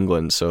in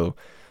England, so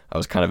I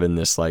was kind of in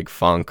this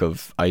funk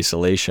of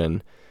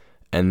isolation.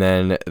 And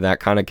then that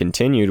kind of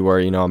continued where,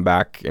 I'm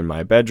back in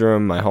my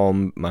bedroom, my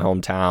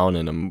hometown,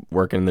 and I'm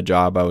working the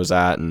job I was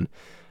at. And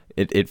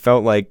it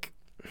feels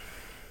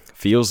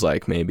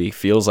like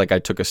I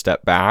took a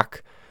step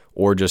back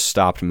or just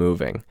stopped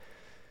moving.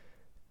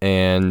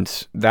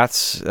 And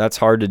that's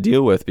hard to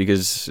deal with,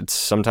 because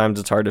sometimes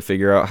it's hard to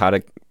figure out how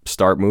to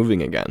start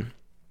moving again.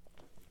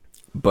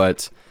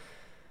 But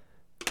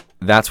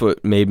that's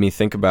what made me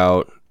think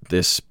about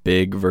this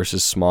big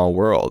versus small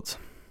world.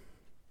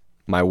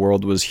 My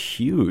world was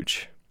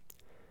huge,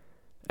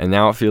 and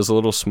now it feels a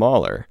little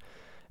smaller.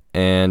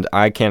 And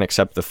I can't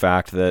accept the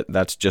fact that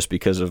that's just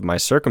because of my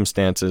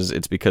circumstances.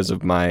 It's because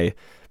of my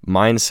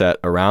mindset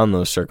around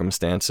those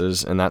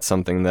circumstances, and that's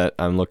something that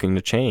I'm looking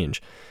to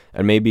change.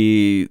 And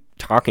maybe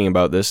talking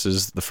about this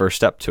is the first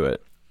step to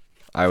it.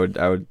 I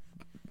would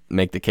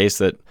make the case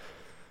that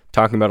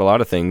talking about a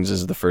lot of things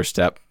is the first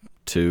step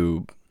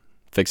to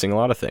fixing a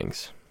lot of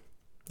things,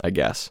 I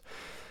guess.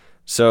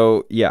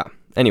 So, yeah.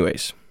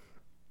 Anyways,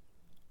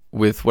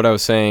 with what I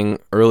was saying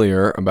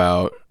earlier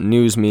about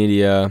news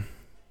media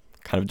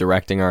kind of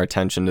directing our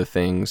attention to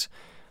things,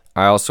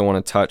 I also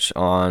want to touch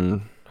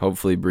on,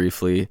 hopefully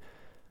briefly,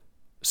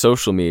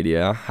 social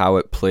media, how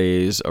it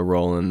plays a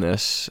role in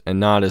this, and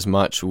not as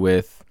much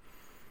with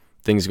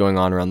things going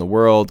on around the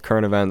world,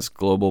 current events,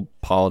 global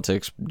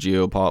politics,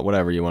 geopolitics,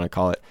 whatever you want to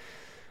call it.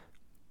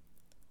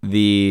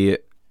 The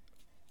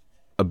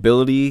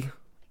ability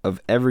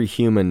of every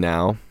human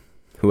now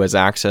who has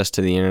access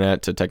to the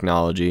internet, to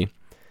technology,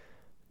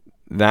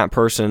 that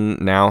person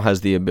now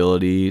has the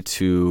ability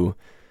to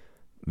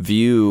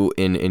view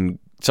in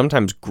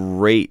sometimes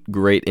great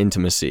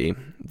intimacy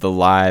the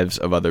lives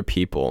of other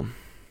people.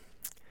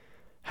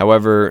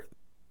 However,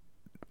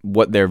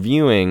 what they're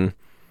viewing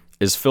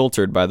is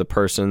filtered by the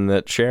person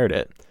that shared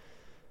it.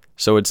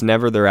 So it's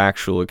never their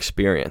actual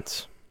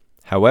experience.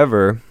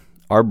 However,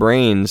 our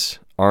brains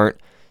aren't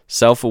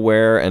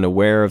self-aware and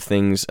aware of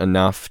things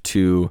enough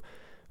to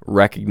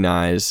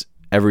recognize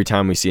every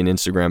time we see an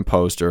Instagram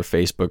post or a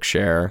Facebook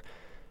share.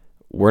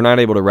 We're not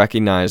able to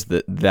recognize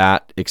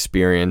that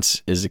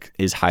experience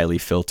is highly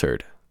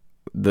filtered.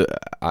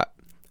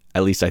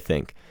 At least I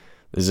think.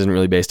 This isn't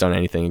really based on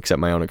anything except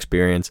my own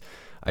experience.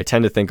 I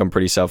tend to think I'm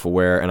pretty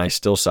self-aware, and I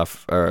still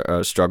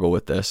struggle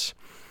with this.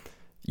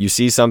 You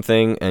see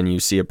something, and you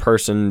see a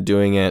person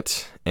doing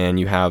it, and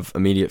you have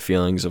immediate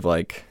feelings of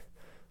like,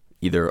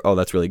 either, oh,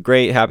 that's really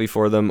great, happy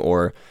for them,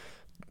 or,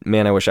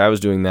 man, I wish I was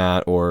doing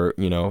that, or,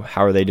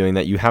 how are they doing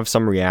that? You have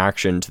some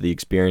reaction to the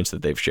experience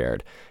that they've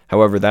shared.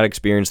 However, that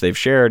experience they've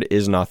shared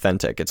isn't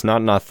authentic. It's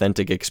not an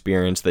authentic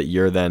experience that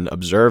you're then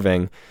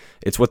observing.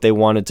 It's what they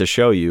wanted to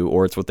show you,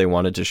 or it's what they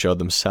wanted to show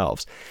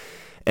themselves.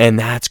 And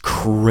that's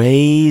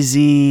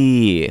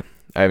crazy.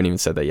 I haven't even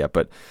said that yet,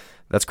 but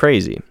that's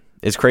crazy.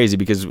 It's crazy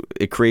because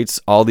it creates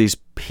all these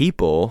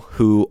people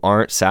who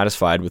aren't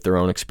satisfied with their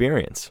own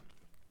experience.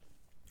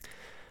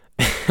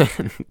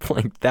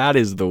 Like, that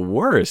is the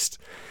worst.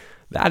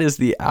 That is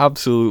the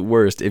absolute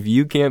worst. If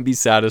you can't be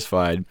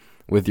satisfied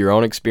with your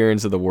own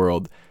experience of the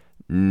world,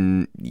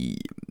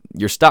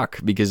 you're stuck,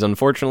 because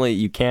unfortunately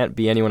you can't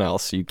be anyone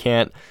else. You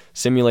can't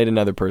simulate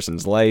another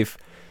person's life.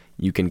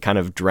 You can kind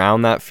of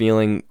drown that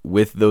feeling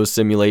with those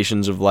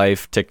simulations of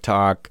life,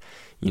 TikTok,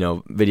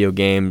 video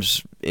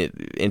games,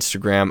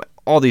 Instagram,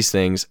 all these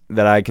things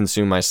that I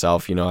consume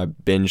myself. I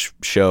binge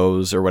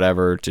shows or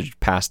whatever to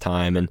pass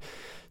time, and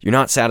you're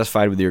not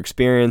satisfied with your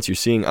experience. You're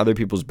seeing other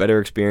people's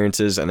better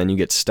experiences, and then you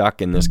get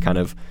stuck in this kind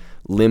of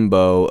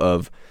limbo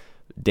of,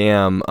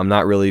 damn, I'm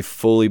not really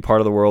fully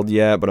part of the world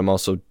yet, but I'm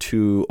also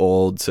too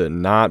old to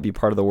not be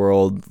part of the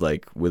world,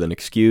 like with an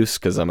excuse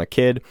because I'm a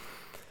kid.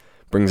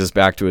 Brings us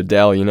back to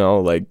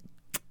Adele, like,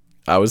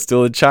 I was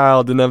still a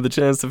child, didn't have the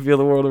chance to feel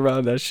the world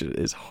around. That shit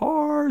is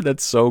hard.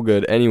 That's so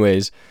good.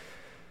 Anyways,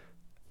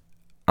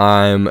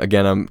 I'm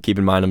keep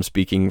in mind, I'm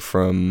speaking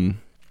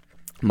from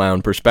my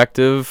own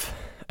perspective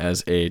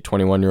as a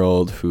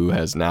 21-year-old who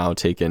has now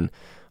taken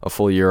a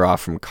full year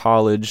off from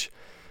college,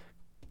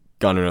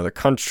 gone to another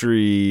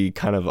country,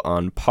 kind of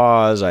on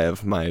pause. I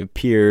have my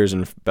peers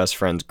and best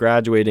friends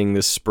graduating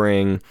this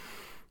spring.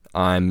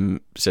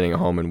 I'm sitting at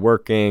home and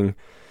working,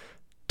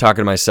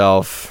 talking to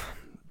myself,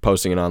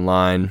 posting it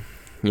online,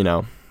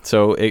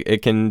 So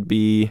it can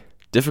be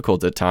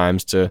difficult at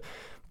times to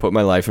put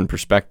my life in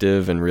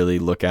perspective and really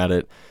look at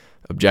it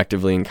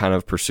objectively and kind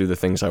of pursue the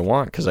things I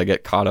want, because I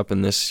get caught up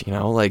in this,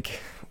 like,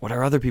 what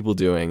are other people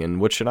doing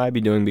and what should I be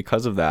doing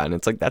because of that? And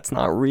it's like, that's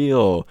not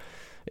real.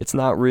 It's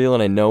not real,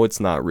 and I know it's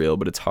not real,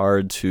 but it's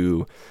hard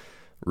to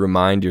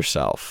remind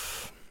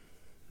yourself.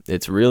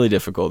 It's really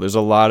difficult. There's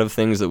a lot of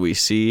things that we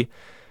see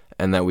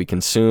and that we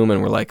consume,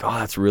 and we're like, oh,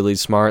 that's really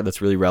smart,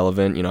 that's really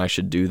relevant, I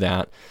should do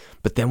that.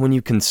 But then when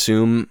you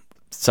consume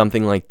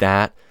something like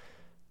that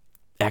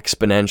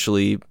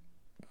exponentially,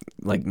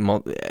 like,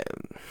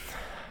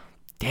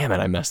 damn it,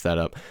 I messed that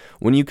up.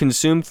 When you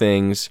consume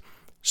things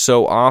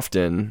so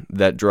often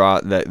that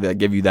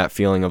give you that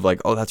feeling of like,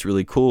 oh, that's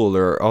really cool,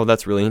 or oh,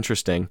 that's really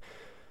interesting,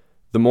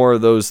 the more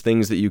of those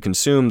things that you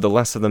consume, the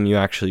less of them you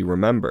actually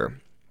remember.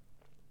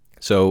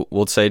 So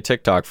we'll say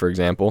TikTok, for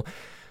example.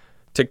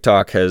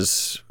 TikTok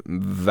has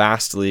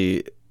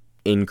vastly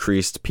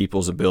increased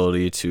people's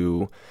ability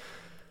to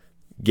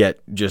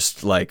get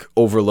just like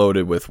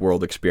overloaded with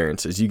world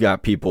experiences. You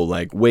got people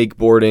like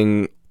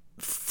wakeboarding,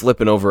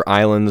 flipping over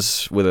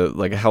islands with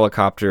a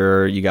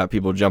helicopter. You got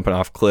people jumping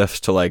off cliffs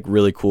to like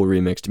really cool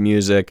remixed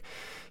music.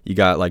 You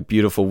got like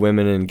beautiful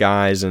women and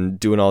guys and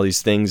doing all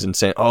these things and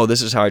saying, oh,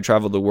 this is how I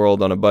traveled the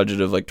world on a budget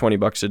of like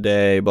 $20 a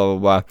day, blah, blah,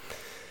 blah.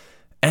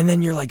 And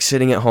then you're like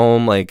sitting at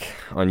home, like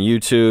on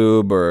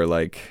YouTube or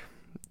like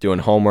doing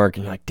homework,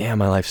 and you're like, damn,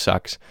 my life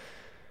sucks.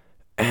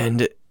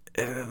 And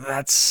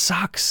that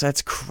sucks.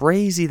 That's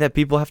crazy that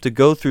people have to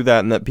go through that,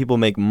 and that people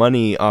make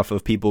money off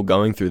of people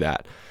going through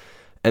that.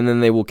 And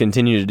then they will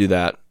continue to do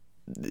that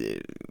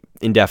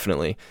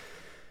indefinitely.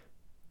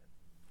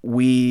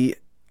 We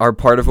are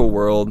part of a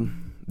world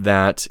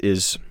that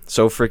is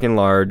so freaking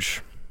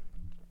large,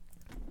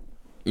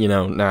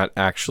 not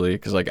actually,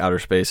 because like outer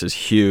space is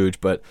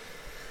huge, but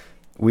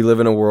we live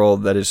in a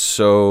world that is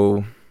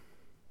so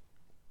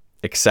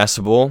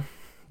accessible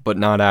but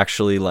not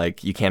actually,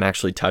 like, you can't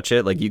actually touch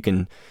it. Like, you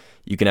can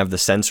have the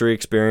sensory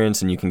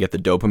experience and you can get the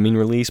dopamine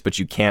release, but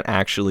you can't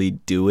actually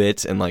do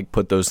it and, like,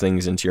 put those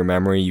things into your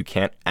memory. You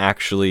can't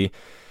actually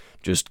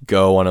just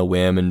go on a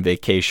whim and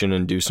vacation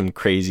and do some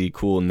crazy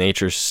cool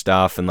nature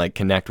stuff and, like,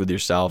 connect with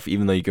yourself,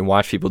 even though you can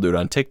watch people do it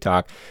on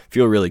TikTok,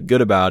 feel really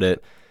good about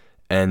it,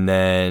 and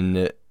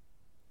then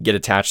get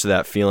attached to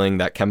that feeling,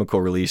 that chemical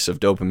release of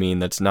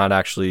dopamine that's not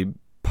actually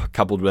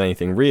coupled with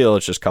anything real.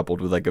 It's just coupled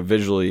with, like, a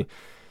visually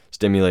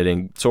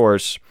stimulating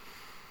source.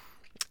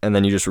 And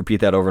then you just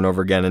repeat that over and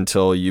over again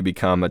until you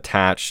become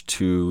attached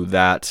to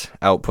that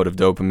output of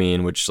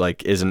dopamine, which,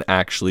 like, isn't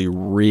actually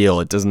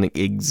real. It doesn't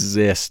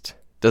exist.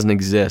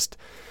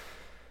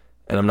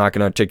 And I'm not going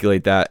to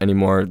articulate that any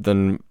more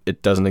than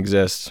it doesn't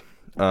exist.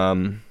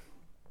 So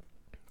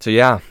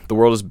yeah, the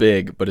world is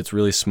big, but it's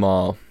really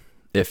small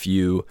if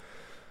you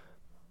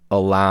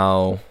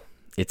allow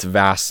its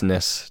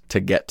vastness to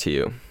get to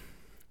you,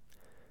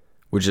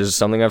 which is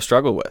something I've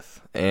struggled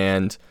with.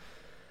 And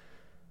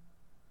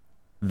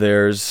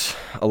there's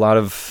a lot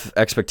of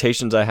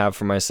expectations I have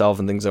for myself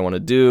and things I want to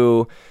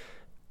do,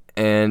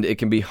 and it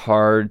can be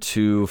hard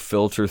to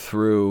filter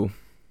through,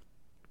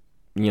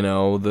 you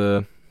know,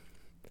 the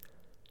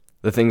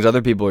things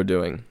other people are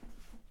doing,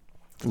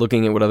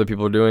 looking at what other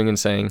people are doing and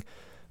saying,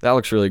 that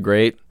looks really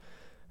great.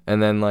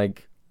 And then,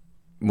 like,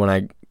 when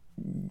I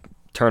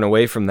turn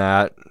away from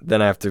that,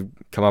 then I have to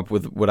come up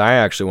with what I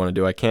actually want to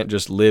do. I can't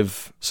just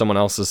live someone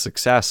else's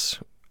success,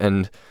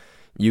 and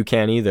you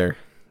can't either.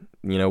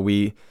 You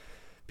know,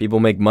 people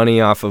make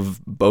money off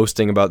of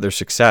boasting about their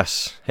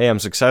success. Hey, I'm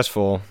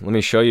successful. Let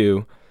me show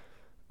you.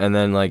 And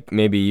then, like,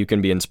 maybe you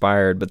can be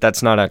inspired, but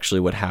that's not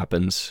actually what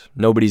happens.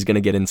 Nobody's going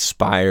to get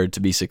inspired to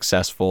be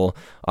successful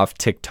off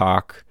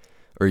TikTok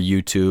or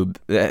YouTube.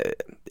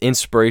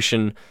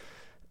 Inspiration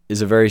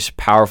is a very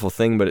powerful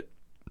thing, but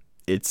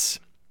it's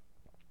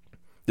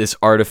this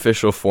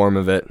artificial form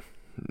of it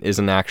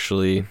isn't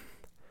actually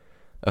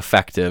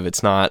effective.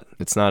 It's not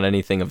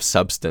anything of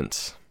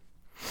substance.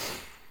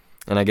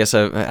 And I guess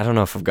I don't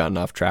know if I've gotten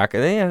off track.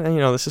 Yeah, you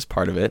know, this is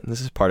part of it.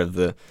 This is part of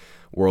the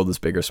world is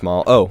big or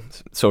small. Oh,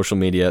 social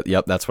media.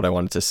 Yep, that's what I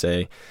wanted to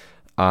say.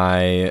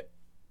 I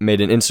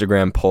made an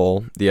Instagram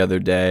poll the other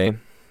day,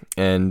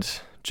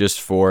 and just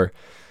for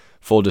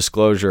full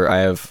disclosure, I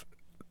have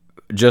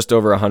just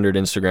over 100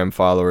 Instagram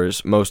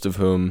followers, most of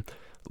whom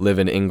live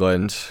in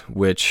England,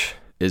 which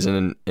is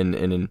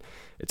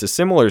it's a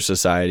similar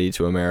society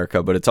to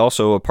America, but it's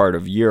also a part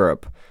of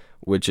Europe,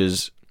 which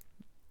is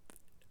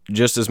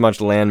just as much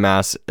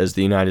landmass as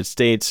the United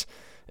States,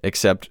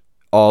 except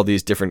all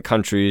these different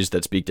countries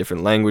that speak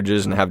different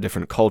languages and have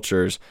different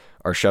cultures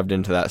are shoved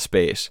into that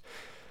space.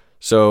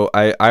 So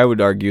I would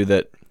argue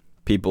that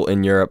people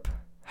in Europe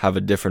have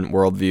a different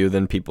worldview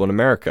than people in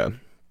America.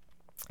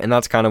 And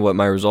that's kind of what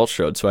my results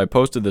showed. So I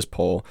posted this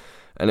poll,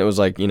 and it was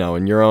like, you know,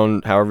 in your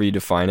own, however you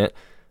define it,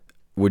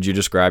 would you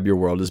describe your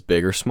world as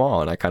big or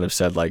small? And I kind of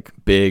said, like,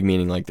 big,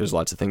 meaning like there's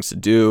lots of things to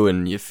do,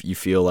 and if you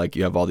feel like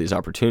you have all these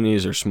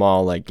opportunities, or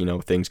small, like, you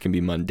know, things can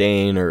be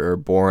mundane or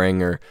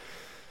boring or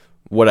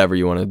whatever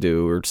you want to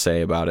do or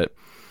say about it.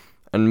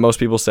 And most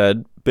people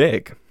said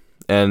big.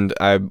 And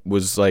I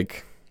was,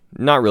 like,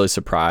 not really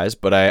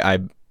surprised, but I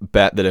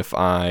bet that if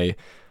I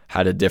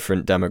had a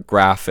different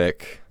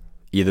demographic,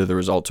 either the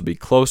result would be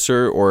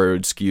closer or it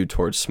would skew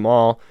towards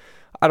small.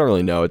 I don't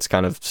really know. It's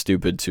kind of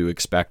stupid to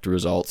expect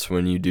results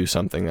when you do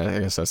something.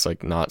 I guess that's,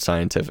 like, not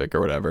scientific or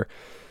whatever.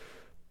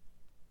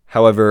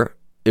 However,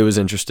 it was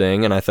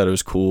interesting, and I thought it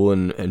was cool,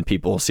 and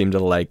people seemed to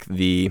like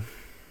the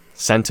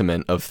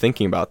sentiment of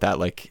thinking about that.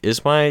 Like,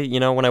 is my, you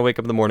know, when I wake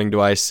up in the morning,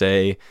 do I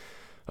say,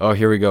 oh,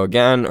 here we go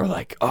again? Or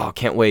like, oh,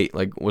 can't wait.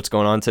 Like, what's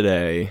going on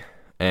today?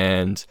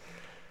 And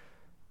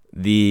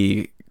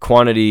the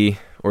quantity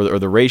or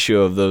the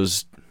ratio of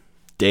those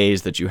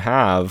days that you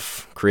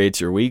have creates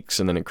your weeks,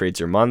 and then it creates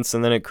your months,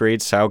 and then it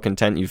creates how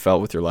content you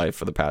felt with your life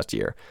for the past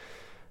year.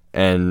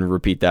 And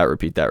repeat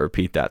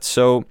that.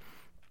 So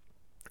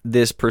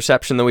this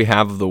perception that we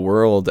have of the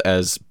world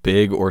as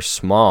big or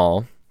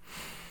small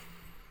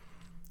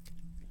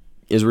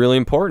is really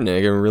important.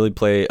 It can really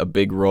play a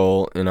big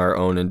role in our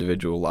own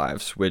individual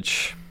lives,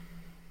 which,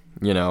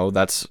 you know,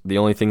 that's the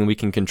only thing we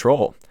can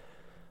control.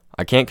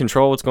 I can't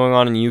control what's going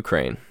on in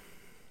Ukraine.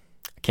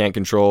 I can't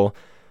control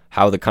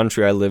how the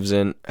country I live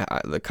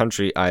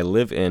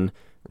in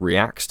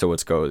reacts to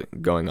what's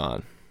going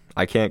on.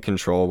 I can't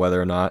control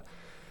whether or not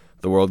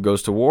the world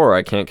goes to war.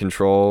 I can't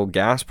control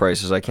gas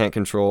prices. I can't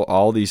control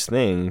all these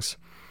things,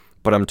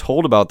 but I'm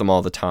told about them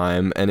all the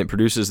time, and it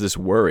produces this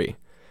worry.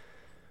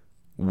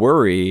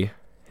 Worry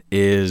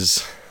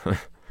is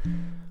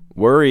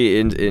worry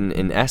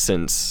in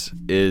essence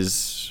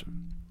is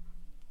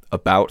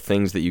about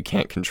things that you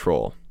can't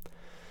control.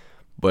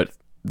 But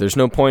there's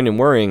no point in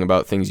worrying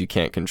about things you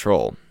can't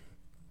control.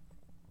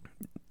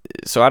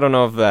 So I don't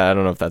know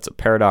if that's a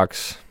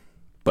paradox,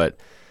 but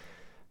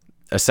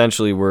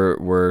essentially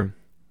we're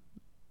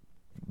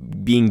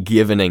being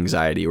given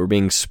anxiety. We're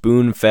being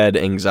spoon-fed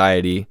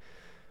anxiety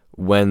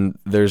when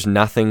there's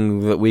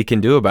nothing that we can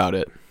do about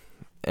it.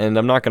 and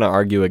I'm not going to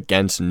argue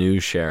against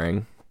news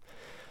sharing.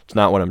 It's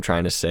not what I'm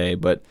trying to say,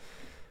 but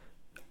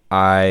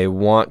I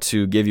want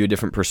to give you a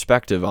different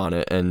perspective on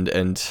it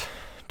and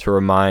to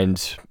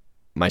remind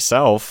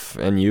myself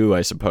and you,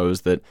 I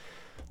suppose, that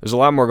there's a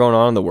lot more going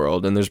on in the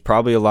world, and there's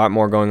probably a lot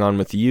more going on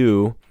with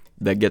you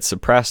that gets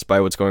suppressed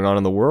by what's going on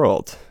in the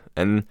world.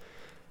 And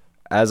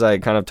as I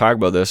kind of talk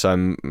about this,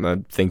 I'm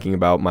thinking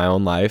about my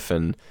own life,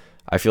 and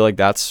I feel like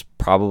that's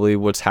probably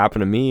what's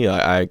happened to me.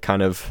 I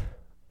kind of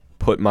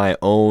put my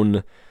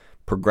own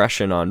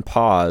progression on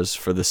pause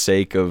for the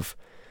sake of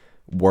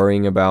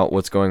worrying about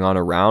what's going on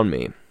around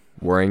me,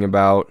 worrying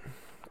about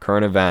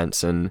current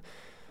events and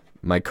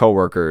my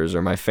coworkers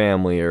or my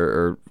family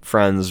or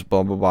friends,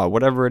 blah, blah, blah,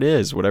 whatever it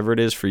is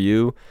for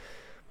you.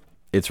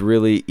 It's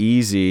really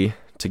easy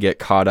to get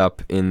caught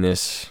up in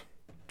this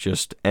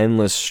just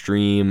endless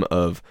stream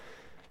of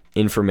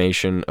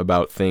information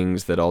about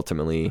things that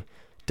ultimately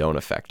don't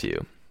affect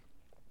you.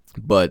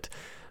 But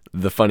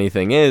the funny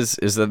thing is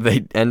that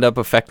they end up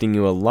affecting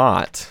you a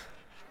lot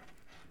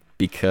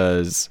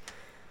because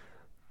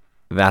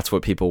that's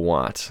what people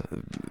want.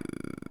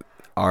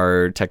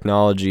 Our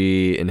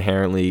technology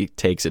inherently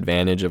takes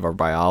advantage of our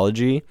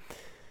biology.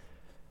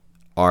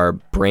 Our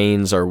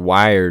brains are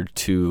wired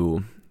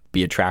to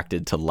be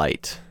attracted to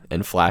light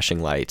and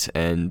flashing light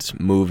and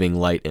moving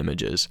light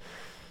images.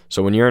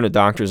 So when you're in a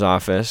doctor's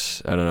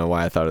office, I don't know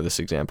why I thought of this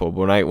example,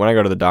 but when I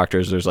go to the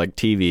doctor's, there's like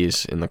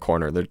TVs in the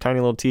corner. They're tiny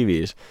little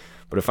TVs.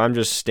 But if I'm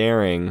just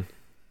staring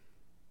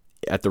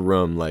at the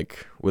room,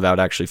 like without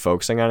actually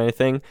focusing on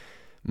anything,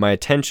 my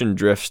attention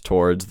drifts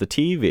towards the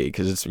TV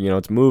because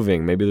it's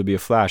moving. Maybe there'll be a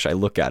flash. I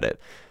look at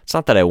it. It's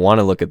not that I want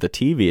to look at the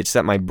TV. It's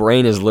that my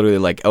brain is literally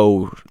like,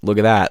 oh, look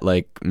at that.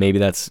 Like maybe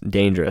that's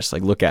dangerous.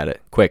 Like look at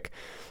it quick.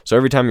 So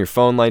every time your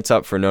phone lights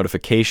up for a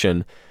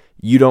notification,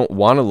 you don't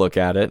want to look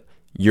at it.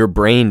 Your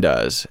brain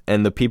does.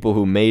 And the people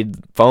who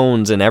made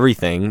phones and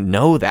everything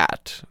know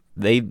that.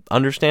 They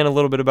understand a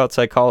little bit about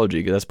psychology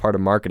because that's part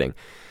of marketing.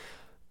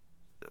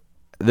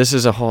 This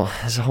is a whole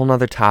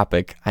nother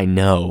topic, I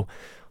know,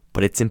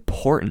 but it's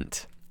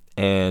important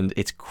and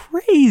it's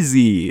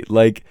crazy.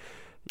 Like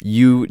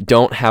you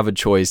don't have a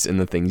choice in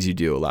the things you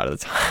do a lot of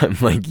the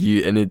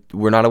time.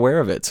 We're not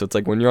aware of it. So it's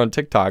like when you're on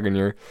TikTok and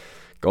you're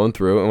going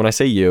through, and when I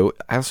say you,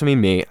 I also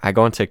mean me. I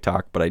go on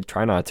TikTok, but I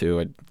try not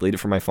to. I delete it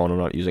from my phone. I'm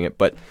not using it,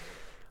 but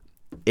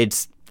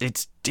it's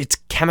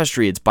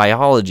chemistry, it's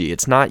biology.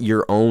 It's not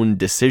your own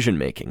decision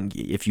making.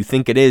 If you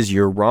think it is,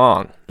 you're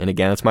wrong. And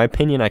again, it's my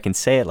opinion. I can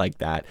say it like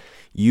that.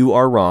 You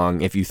are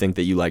wrong if you think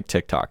that you like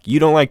TikTok. You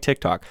don't like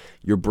TikTok.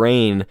 Your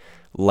brain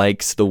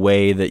likes the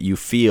way that you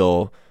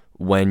feel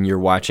when you're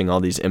watching all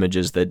these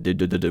images that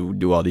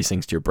do all these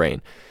things to your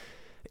brain.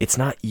 It's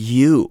not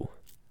you.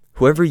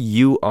 Whoever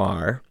you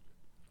are,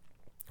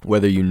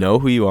 whether you know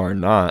who you are or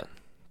not,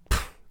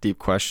 deep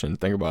question,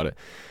 think about it.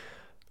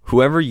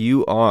 Whoever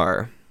you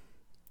are,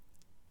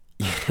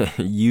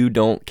 you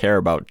don't care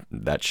about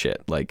that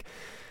shit. Like,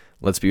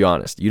 let's be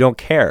honest. You don't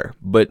care,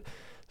 but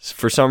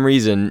for some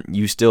reason,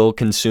 you still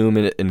consume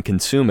it.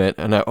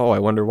 And I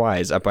wonder why.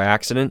 Is that by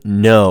accident?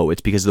 No,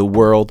 it's because the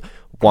world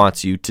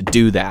wants you to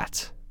do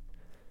that.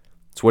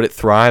 It's what it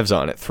thrives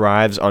on. It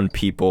thrives on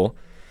people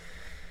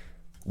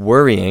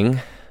worrying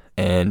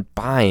and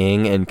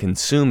buying and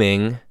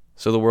consuming,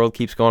 so the world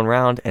keeps going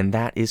round, and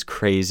that is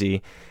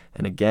crazy.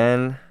 And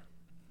again,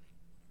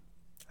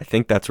 I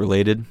think that's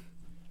related.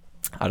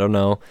 I don't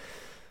know,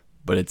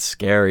 but it's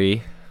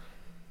scary,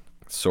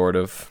 sort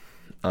of.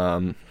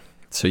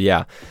 So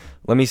yeah,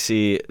 let me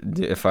see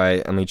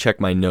let me check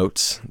my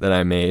notes that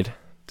I made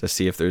to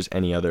see if there's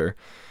any other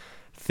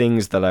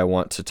things that I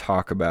want to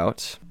talk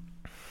about.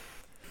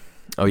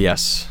 Oh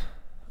yes.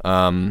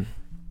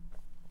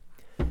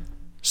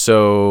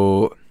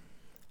 So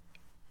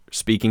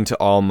speaking to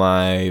all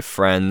my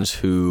friends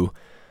who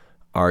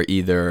are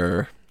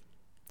either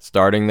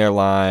starting their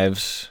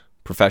lives,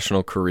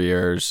 professional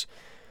careers,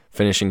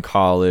 finishing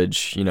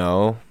college,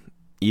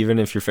 even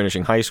if you're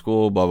finishing high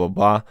school, blah, blah,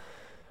 blah.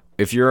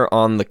 If you're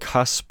on the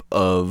cusp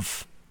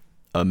of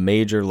a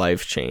major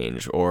life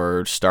change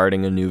or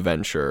starting a new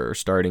venture or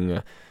starting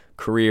a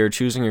career,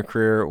 choosing a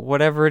career,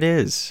 whatever it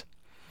is,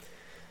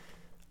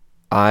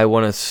 I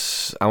want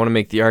to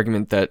make the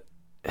argument that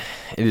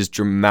it is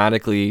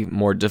dramatically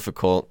more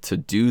difficult to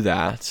do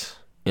that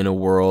in a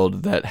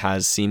world that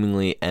has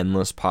seemingly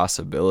endless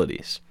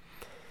possibilities.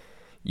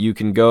 You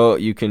can go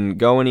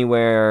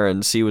anywhere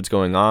and see what's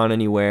going on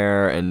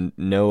anywhere and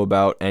know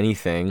about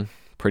anything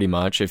pretty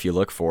much if you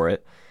look for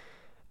it.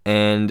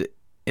 And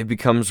it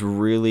becomes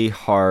really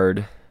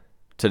hard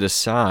to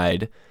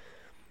decide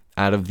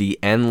out of the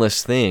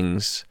endless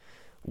things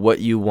what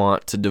you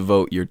want to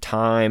devote your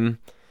time,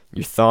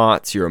 your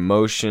thoughts, your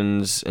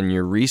emotions, and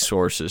your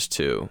resources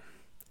to.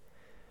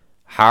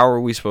 How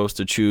are we supposed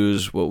to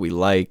choose what we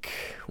like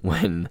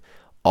when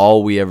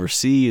all we ever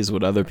see is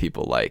what other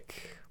people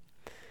like?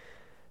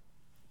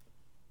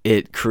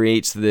 It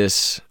creates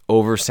this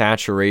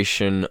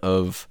oversaturation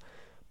of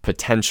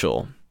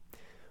potential,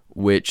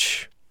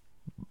 which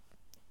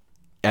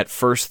at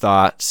first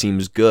thought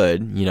seems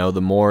good.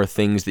 The more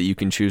things that you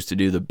can choose to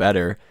do, the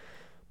better.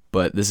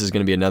 But this is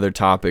going to be another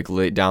topic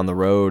late down the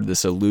road,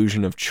 this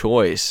illusion of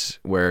choice,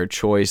 where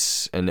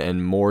choice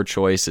and more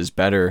choice is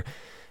better.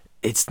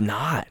 It's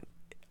not.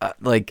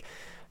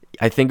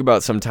 I think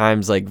about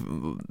sometimes,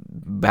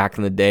 back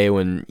in the day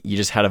when you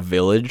just had a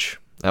village.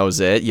 That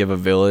was it. You have a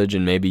village,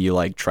 and maybe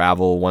you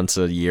travel once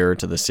a year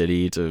to the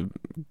city to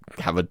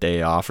have a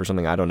day off or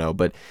something. I don't know.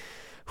 But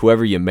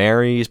whoever you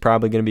marry is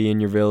probably going to be in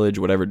your village.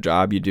 Whatever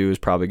job you do is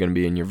probably going to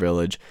be in your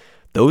village.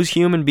 Those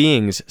human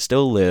beings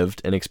still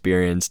lived and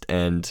experienced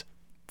and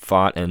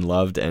fought and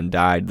loved and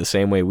died the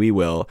same way we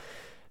will,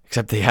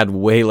 except they had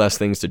way less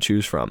things to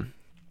choose from.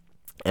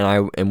 And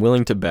I am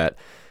willing to bet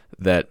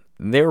that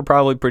they were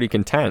probably pretty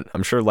content.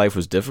 I'm sure life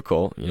was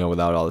difficult,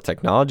 without all the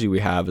technology we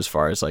have as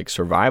far as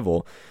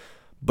survival,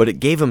 but it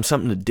gave them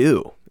something to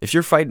do. If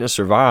you're fighting to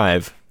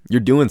survive, you're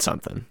doing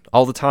something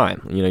all the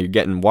time. You're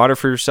getting water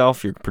for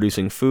yourself, you're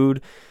producing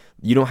food.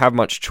 You don't have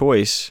much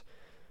choice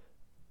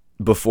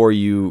before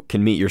you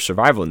can meet your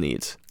survival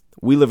needs.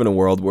 We live in a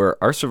world where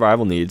our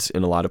survival needs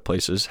in a lot of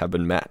places have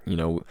been met.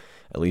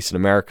 At least in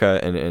America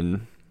and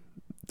in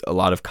a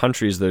lot of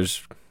countries,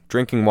 there's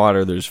drinking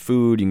water, there's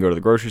food, you can go to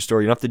the grocery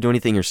store, you don't have to do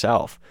anything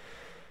yourself.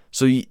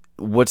 So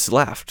what's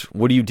left?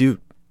 What do you do?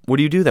 What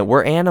do you do then?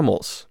 We're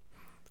animals.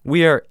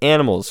 We are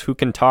animals who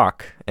can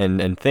talk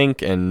and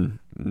think and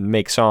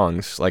make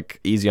songs,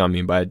 like Easy on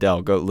Me by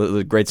Adele.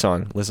 Great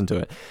song, listen to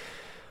it.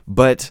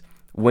 But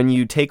when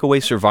you take away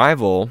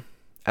survival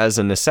as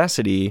a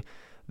necessity,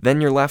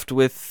 then you're left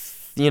with,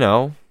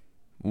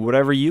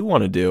 whatever you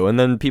want to do. And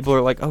then people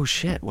are like, oh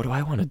shit, what do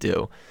I want to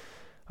do?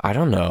 I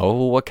don't know.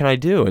 What can I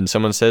do? And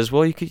someone says,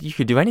 well, you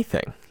could do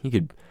anything.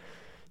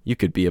 You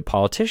could be a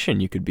politician.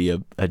 You could be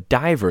a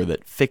diver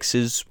that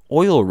fixes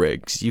oil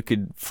rigs. You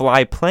could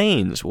fly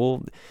planes.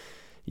 Well,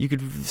 you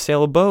could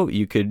sail a boat.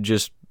 You could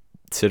just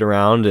sit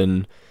around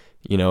and,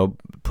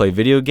 play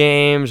video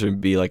games or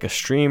be like a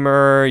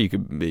streamer. You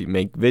could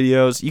make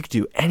videos. You could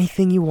do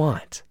anything you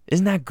want.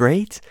 Isn't that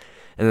great?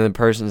 And then the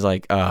person's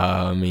like,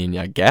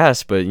 I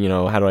guess, but,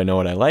 how do I know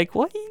what I like?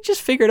 Well, you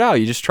just figure it out.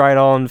 You just try it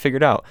all and figure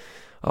it out.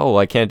 Oh, well,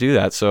 I can't do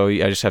that, so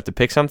I just have to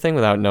pick something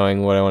without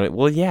knowing what I want to.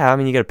 Well, yeah,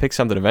 you got to pick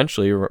something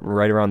eventually,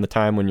 right around the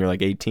time when you're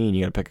 18,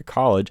 you got to pick a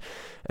college.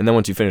 And then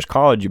once you finish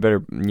college, you better,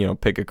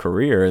 pick a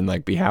career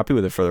and be happy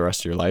with it for the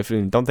rest of your life.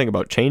 And don't think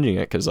about changing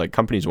it, because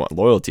companies want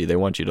loyalty. They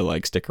want you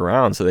to stick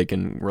around so they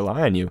can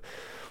rely on you.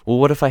 Well,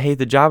 what if I hate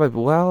the job?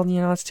 Well,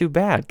 that's too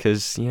bad,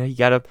 because, you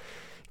got to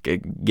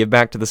give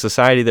back to the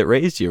society that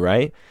raised you,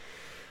 right?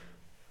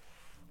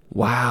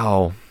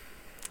 Wow.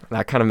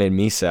 That kind of made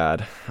me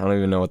sad. I don't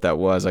even know what that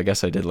was. I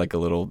guess I did a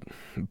little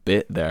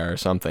bit there or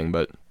something,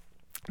 but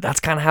that's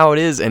kind of how it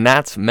is, and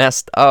that's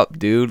messed up,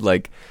 dude.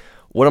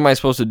 What am I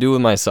supposed to do with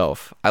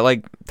myself? I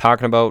like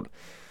talking about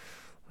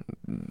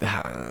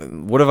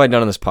what have I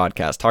done on this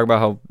podcast? Talk about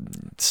how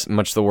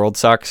much the world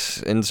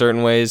sucks in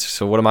certain ways.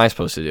 So what am I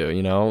supposed to do?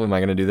 Am I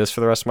going to do this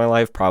for the rest of my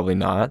life? Probably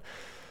not.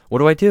 What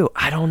do I do?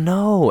 I don't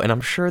know, and I'm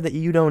sure that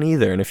you don't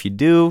either. And if you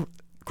do,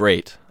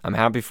 great. I'm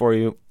happy for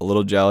you. A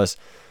little jealous,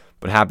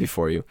 but happy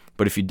for you.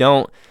 But if you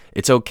don't,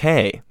 it's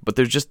okay. But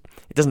it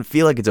doesn't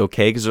feel like it's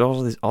okay, because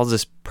there's all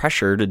this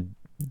pressure to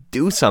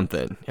do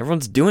something.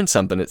 Everyone's doing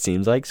something, it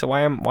seems like. So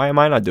why am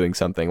I not doing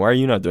something? Why are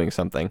you not doing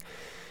something?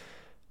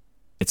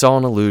 It's all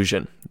an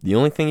illusion. The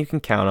only thing you can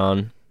count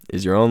on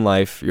is your own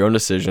life, your own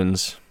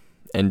decisions,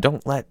 and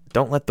don't let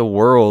the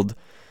world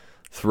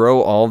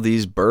throw all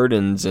these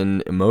burdens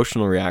and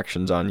emotional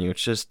reactions on you.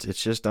 It's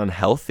just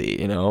unhealthy,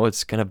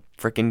 It's gonna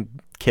freaking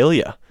kill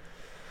you.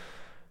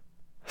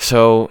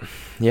 So,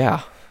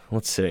 yeah,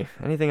 let's see.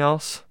 Anything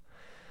else?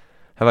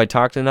 Have I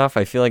talked enough?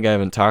 I feel like I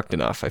haven't talked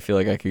enough. I feel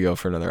like I could go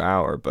for another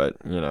hour, but,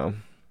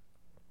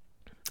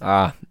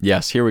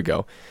 yes, here we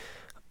go.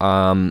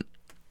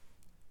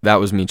 That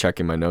was me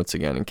checking my notes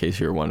again, in case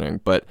you were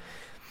wondering. But,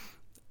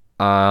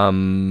 so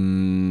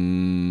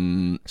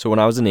when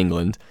I was in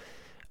England,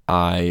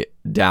 I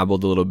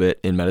dabbled a little bit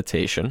in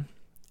meditation.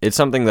 It's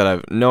something that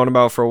I've known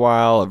about for a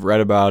while. I've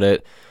read about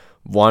it.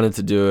 Wanted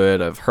to do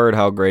it. I've heard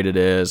how great it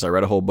is. I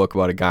read a whole book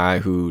about a guy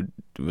who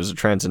was a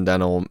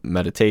transcendental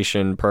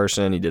meditation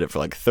person. He did it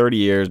for 30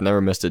 years, never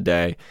missed a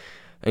day.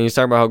 And he's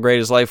talking about how great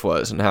his life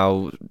was and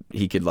how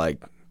he could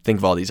think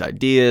of all these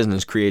ideas, and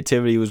his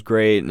creativity was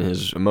great, and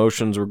his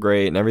emotions were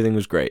great, and everything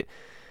was great.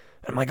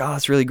 And I'm like, oh,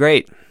 that's really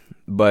great.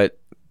 But,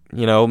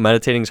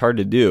 meditating is hard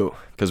to do,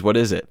 because what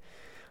is it?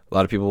 A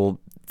lot of people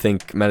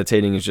think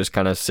meditating is just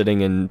kind of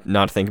sitting and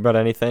not think about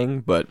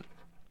anything, but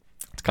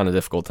it's kind of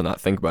difficult to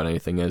not think about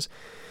anything is.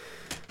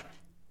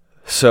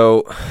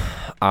 So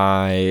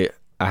I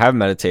have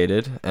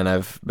meditated and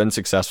I've been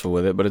successful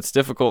with it, but it's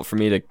difficult for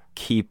me to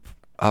keep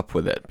up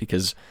with it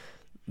because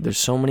there's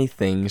so many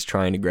things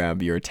trying to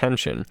grab your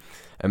attention.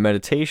 And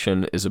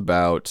meditation is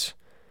about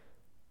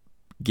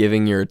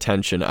giving your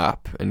attention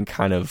up and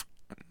kind of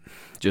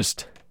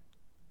just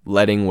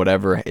letting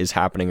whatever is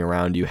happening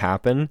around you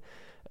happen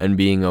and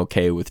being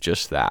okay with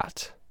just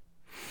that.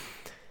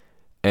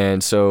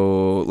 And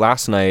so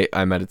last night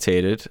I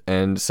meditated,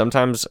 and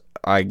sometimes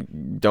I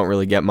don't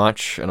really get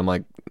much, and I'm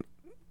like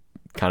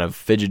kind of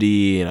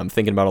fidgety, and I'm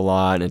thinking about a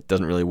lot, and it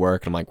doesn't really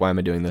work. And I'm like, why am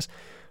I doing this?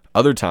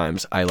 Other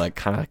times I like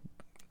kind of,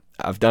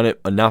 I've done it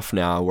enough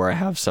now where I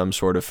have some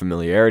sort of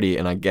familiarity,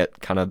 and I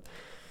get kind of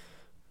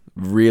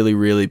really,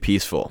 really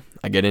peaceful.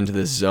 I get into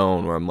this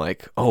zone where I'm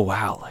like, oh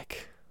wow,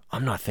 like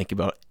I'm not thinking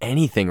about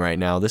anything right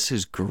now. This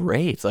is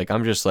great. Like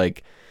I'm just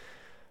like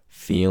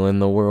feeling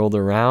the world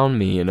around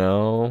me, you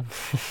know?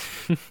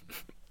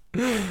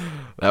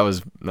 That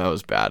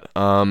was bad.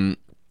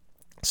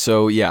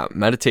 So yeah,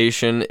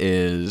 meditation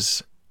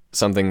is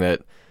something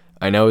that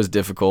I know is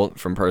difficult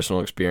from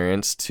personal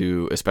experience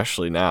to,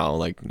 especially now,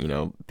 like, you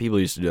know, people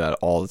used to do that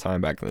all the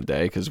time back in the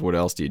day, because what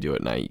else do you do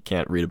at night? You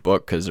can't read a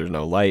book because there's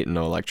no light and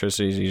no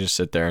electricity. So you just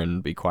sit there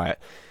and be quiet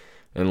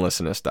and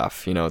listen to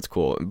stuff. You know, it's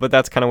cool. But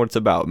that's kind of what it's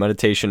about.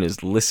 Meditation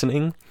is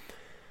listening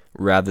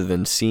rather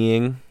than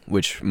seeing,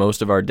 which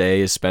most of our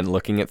day is spent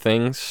looking at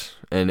things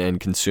and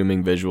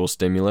consuming visual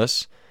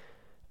stimulus.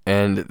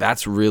 And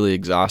that's really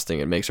exhausting.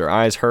 It makes our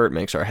eyes hurt,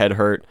 makes our head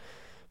hurt,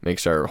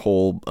 makes our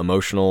whole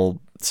emotional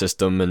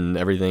system and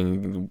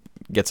everything,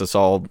 gets us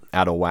all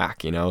out of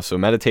whack, you know? So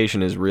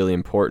meditation is really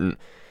important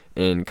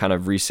in kind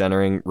of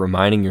recentering,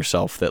 reminding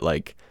yourself that,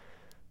 like,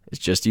 it's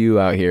just you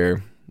out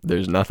here.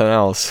 There's nothing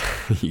else.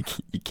 You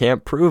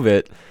can't prove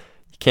it.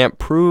 You can't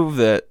prove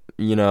that,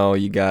 you know,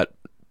 you got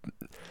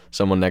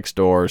someone next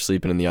door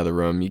sleeping in the other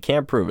room. You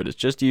can't prove it. It's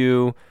just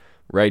you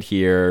right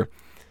here.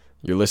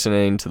 You're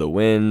listening to the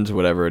wind,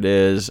 whatever it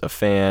is, a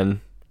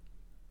fan,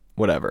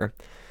 whatever.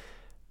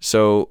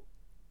 So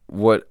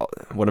what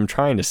I'm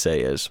trying to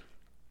say is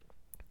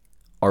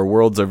our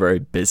worlds are very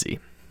busy.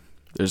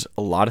 There's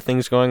a lot of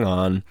things going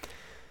on.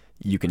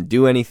 You can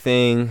do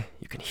anything.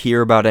 You can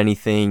hear about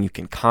anything. You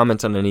can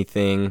comment on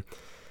anything.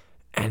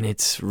 And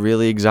it's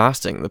really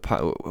exhausting.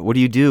 What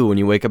do you do when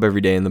you wake up every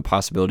day and the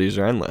possibilities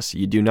are endless?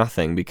 You do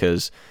nothing,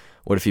 because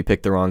what if you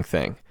pick the wrong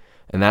thing?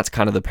 And that's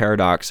kind of the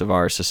paradox of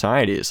our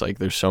society. Is like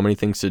there's so many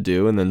things to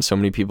do, and then so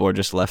many people are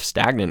just left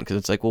stagnant because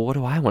it's like, well, what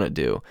do I want to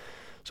do?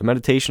 So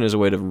meditation is a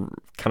way to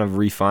kind of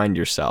refine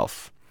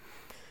yourself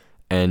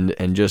and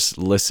just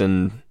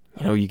listen.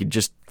 You know, you could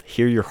just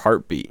hear your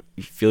heartbeat.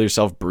 You feel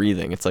yourself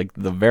breathing. It's like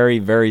the very,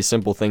 very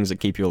simple things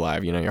that keep you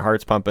alive. You know, your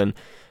heart's pumping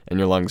and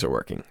your lungs are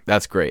working.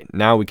 That's great.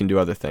 Now we can do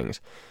other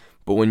things.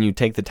 But when you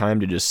take the time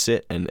to just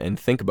sit and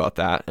think about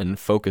that and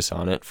focus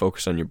on it,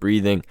 focus on your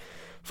breathing,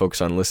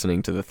 focus on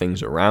listening to the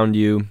things around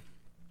you,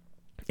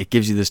 it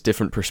gives you this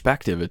different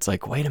perspective. It's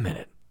like, wait a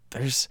minute,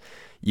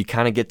 you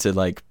kind of get to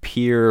like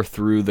peer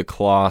through the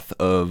cloth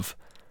of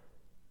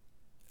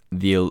I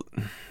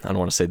don't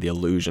want to say the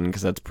illusion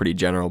because that's pretty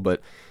general,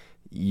 but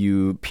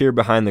you peer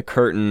behind the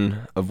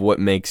curtain of what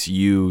makes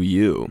you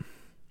you.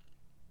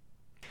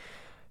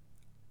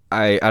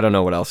 I don't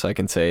know what else I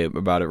can say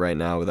about it right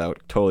now without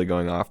totally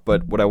going off,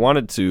 but what I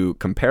wanted to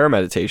compare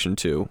meditation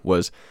to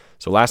was,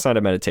 so last night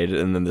I meditated,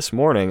 and then this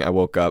morning I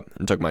woke up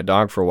and took my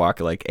dog for a walk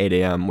at like 8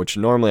 a.m., which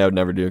normally I would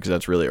never do because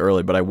that's really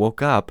early, but I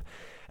woke up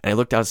and I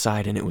looked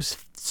outside and it was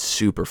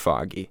super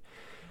foggy.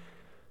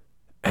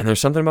 And there's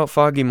something about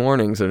foggy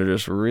mornings that are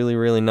just really,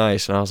 really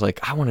nice, and I was like,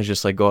 I want to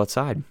just like go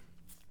outside.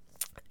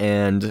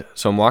 And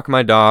so I'm walking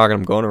my dog and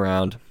I'm going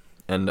around,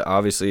 and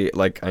obviously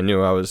like I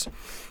knew I was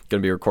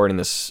going to be recording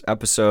this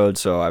episode,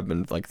 so I've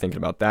been like thinking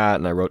about that,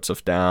 and I wrote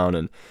stuff down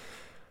and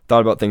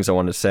thought about things I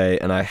wanted to say,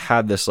 and I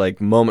had this like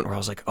moment where I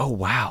was like, oh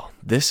wow,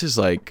 this is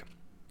like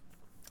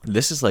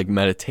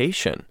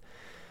meditation.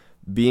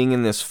 Being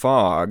in this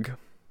fog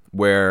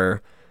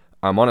where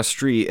I'm on a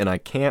street and I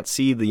can't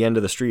see the end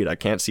of the street. I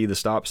can't see the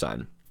stop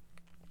sign.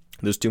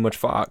 There's too much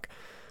fog,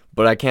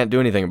 but I can't do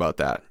anything about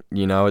that.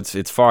 You know,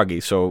 it's foggy.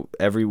 So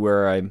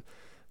everywhere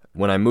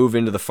when I move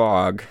into the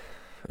fog,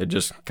 it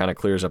just kind of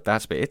clears up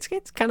that space.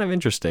 It's kind of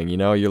interesting. You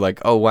know, you're like,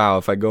 oh wow,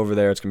 if I go over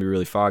there, it's gonna be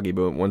really foggy.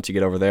 But once you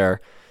get over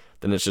there,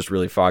 then it's just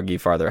really foggy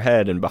farther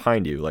ahead and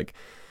behind you. Like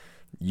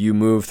you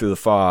move through the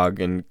fog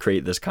and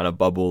create this kind of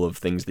bubble of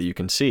things that you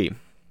can see,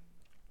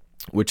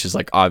 which is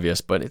like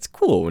obvious, but it's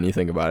cool when you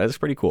think about it. It's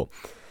pretty cool.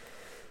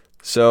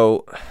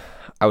 So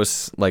I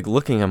was like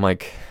looking, I'm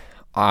like,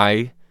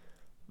 I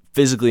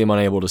physically am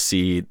unable to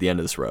see the end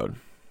of this road.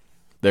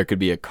 There could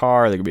be a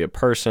car, there could be a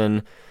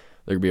person,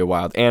 there could be a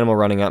wild animal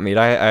running at me.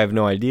 I have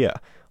no idea.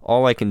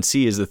 All I can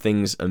see is the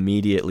things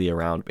immediately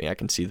around me. I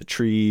can see the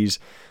trees.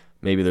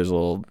 Maybe there's a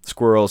little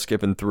squirrel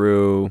skipping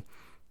through.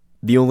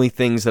 The only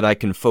things that I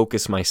can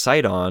focus my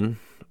sight on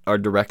are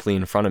directly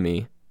in front of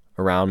me,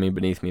 around me,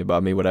 beneath me,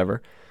 above me,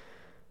 whatever.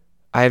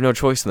 I have no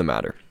choice in the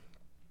matter.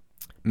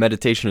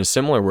 Meditation is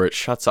similar, where it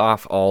shuts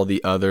off all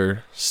the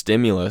other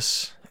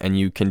stimulus and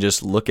you can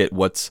just look at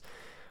what's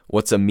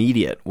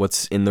immediate,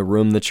 what's in the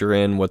room that you're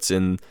in, what's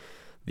in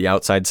the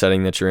outside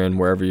setting that you're in,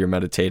 wherever you're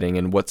meditating,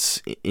 and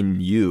what's in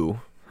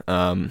you.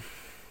 And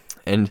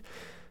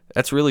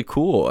that's really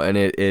cool. And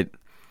it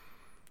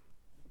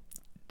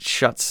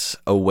shuts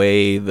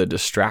away the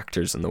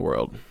distractors in the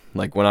world.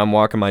 Like when I'm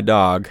walking my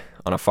dog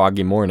on a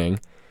foggy morning,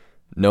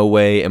 no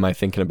way am I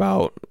thinking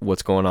about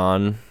what's going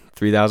on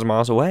 3,000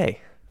 miles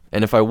away.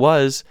 And if I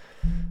was,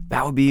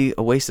 that would be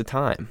a waste of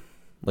time.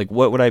 Like,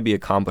 what would I be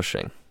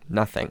accomplishing?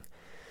 Nothing.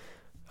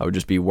 I would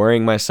just be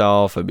worrying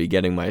myself. I'd be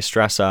getting my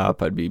stress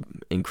up. I'd be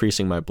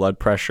increasing my blood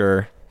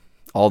pressure.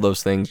 All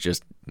those things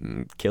just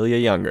kill you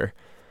younger.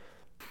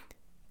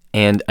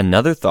 And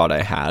another thought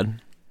I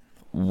had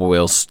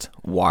whilst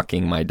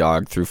walking my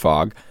dog through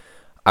fog,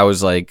 I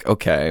was like,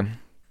 okay,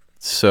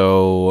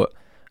 so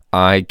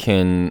I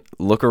can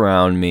look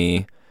around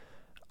me.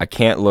 I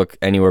can't look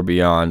anywhere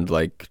beyond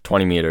like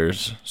 20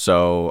 meters.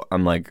 So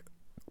I'm like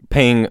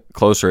paying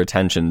closer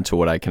attention to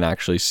what I can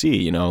actually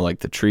see, like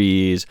the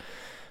trees,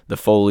 the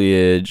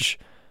foliage,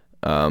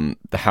 the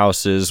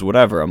houses,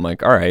 whatever. I'm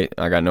like, all right,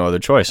 I got no other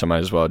choice. I might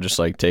as well just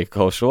like take a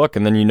closer look.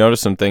 And then you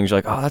notice some things, you're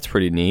like, oh, that's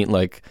pretty neat.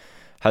 Like,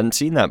 hadn't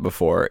seen that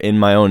before in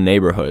my own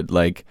neighborhood.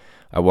 Like,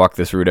 I walk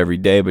this route every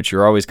day, but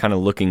you're always kind of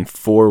looking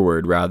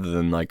forward rather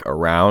than like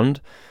around.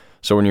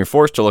 So when you're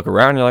forced to look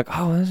around, you're like,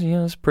 oh,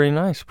 that's pretty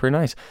nice, pretty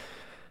nice.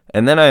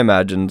 And then I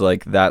imagined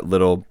like that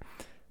little,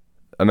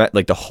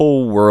 like the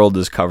whole world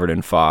is covered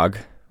in fog,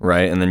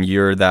 right? And then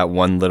you're that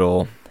one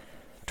little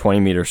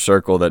 20-meter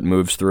circle that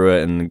moves through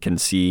it and can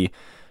see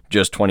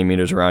just 20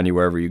 meters around you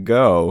wherever you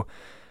go.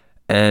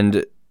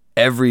 And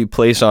every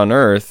place on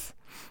Earth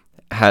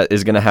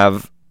is going to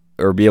have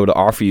or be able to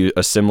offer you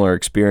a similar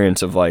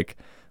experience of like,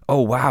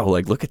 oh, wow,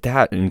 like look at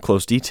that in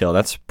close detail.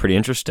 That's pretty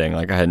interesting.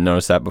 Like I hadn't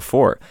noticed that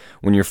before.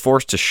 When you're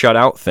forced to shut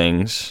out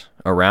things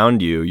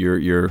around you,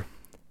 you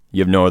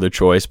have no other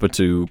choice but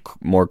to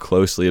more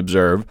closely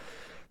observe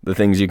the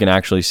things you can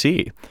actually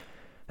see.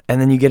 And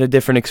then you get a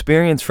different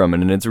experience from it,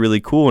 and it's really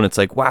cool. And it's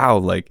like, wow,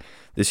 like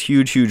this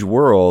huge, huge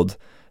world,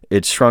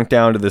 it's shrunk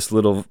down to this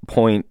little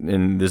point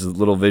and this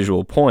little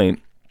visual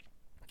point,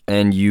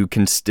 and you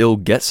can still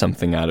get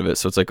something out of it.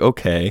 So it's like,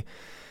 okay,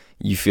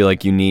 you feel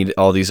like you need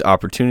all these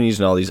opportunities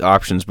and all these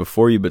options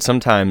before you, but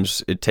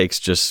sometimes it takes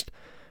just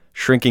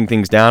shrinking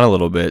things down a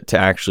little bit to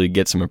actually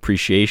get some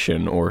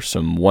appreciation or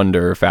some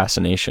wonder or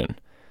fascination.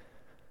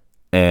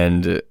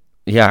 And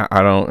yeah,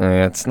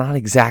 it's not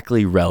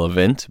exactly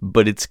relevant,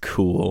 but it's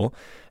cool.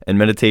 And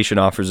meditation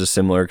offers a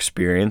similar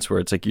experience where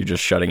it's like you're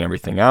just shutting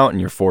everything out and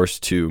you're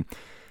forced to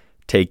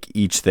take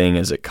each thing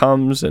as it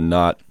comes and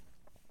not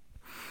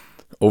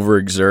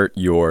overexert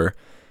your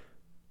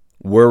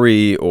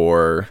worry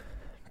or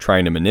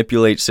trying to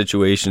manipulate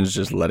situations,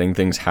 just letting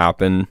things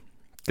happen.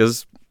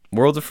 Because the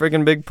world's a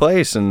freaking big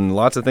place and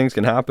lots of things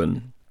can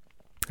happen.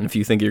 And if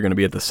you think you're going to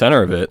be at the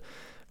center of it,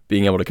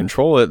 being able to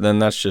control it, then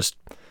that's just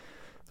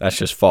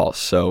false.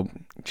 So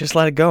just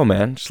let it go,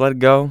 man. Just let it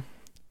go.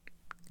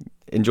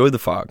 Enjoy the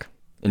fog.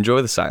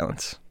 Enjoy the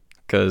silence.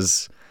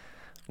 Because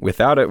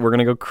without it, we're going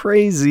to go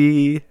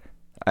crazy.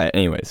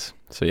 Anyways,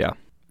 so yeah.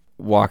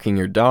 Walking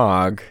your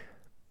dog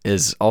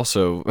is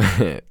also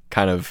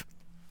kind of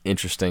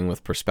interesting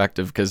with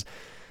perspective, because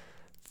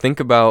think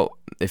about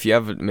if you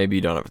have, maybe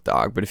you don't have a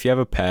dog, but if you have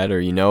a pet or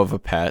you know of a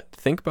pet,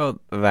 think about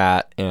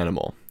that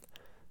animal.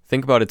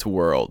 Think about its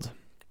world.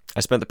 I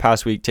spent the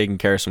past week taking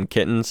care of some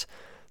kittens.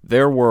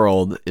 Their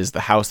world is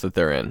the house that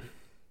they're in.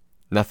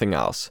 Nothing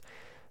else.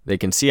 They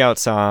can see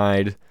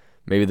outside.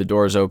 Maybe the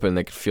door's open.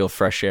 They can feel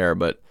fresh air.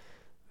 But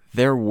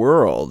their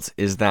world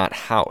is that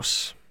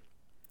house.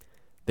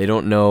 They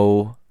don't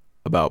know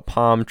about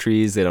palm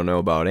trees. They don't know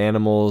about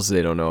animals.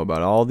 They don't know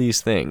about all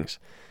these things.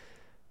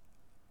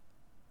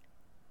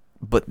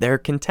 But they're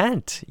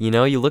content.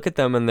 You look at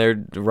them and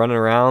they're running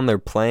around. They're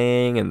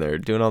playing and they're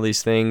doing all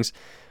these things.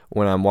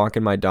 When I'm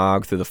walking my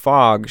dog through the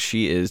fog,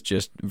 she is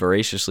just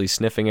voraciously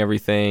sniffing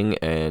everything,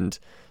 and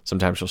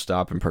sometimes she'll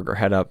stop and perk her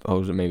head up.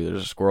 Oh, maybe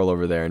there's a squirrel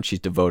over there, and she's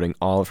devoting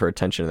all of her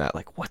attention to that.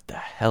 Like, what the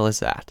hell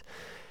is that?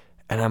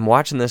 And I'm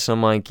watching this, and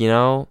I'm like,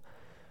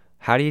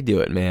 how do you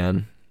do it,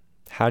 man?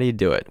 How do you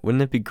do it?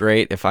 Wouldn't it be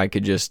great if I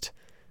could just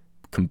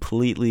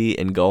completely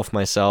engulf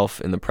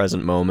myself in the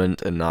present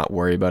moment and not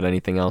worry about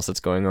anything else that's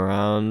going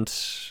on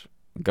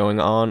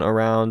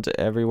around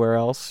everywhere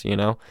else,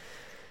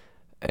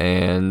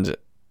 And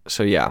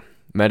so yeah,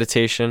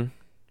 meditation,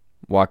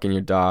 walking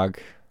your dog,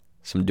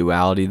 some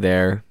duality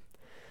there.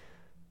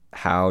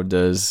 How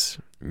does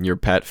your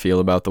pet feel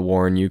about the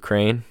war in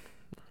Ukraine?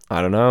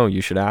 I don't know.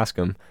 You should ask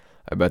them.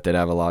 I bet they'd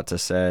have a lot to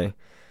say.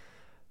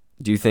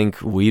 Do you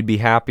think we'd be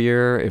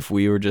happier if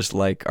we were just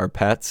like our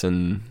pets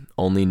and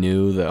only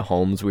knew the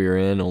homes we were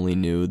in, only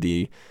knew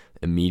the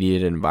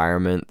immediate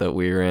environment that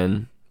we were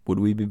in? Would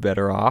we be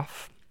better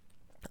off?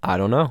 I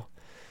don't know.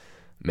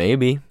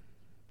 Maybe.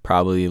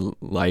 Probably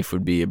life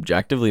would be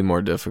objectively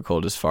more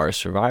difficult as far as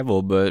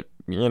survival, but,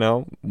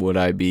 would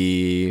I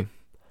be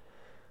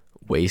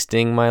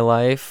wasting my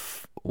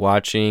life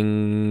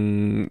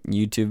watching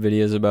YouTube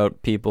videos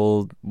about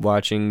people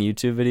watching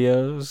YouTube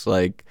videos?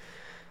 Like,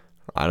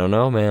 I don't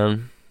know,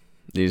 man.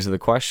 These are the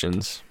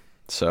questions.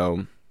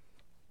 So,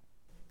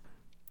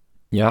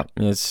 yeah,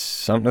 it's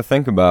something to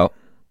think about.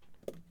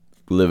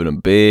 We live in a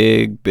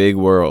big, big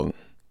world.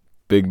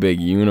 Big,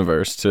 big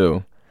universe,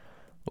 too.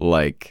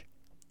 Like,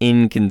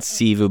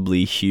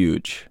 inconceivably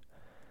huge.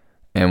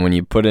 And when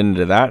you put it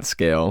into that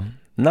scale,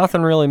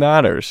 nothing really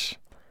matters.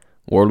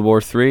 World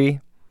War III,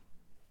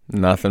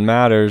 nothing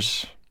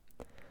matters.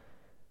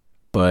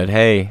 But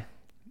hey,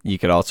 you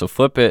could also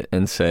flip it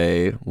and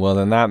say, well,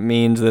 then that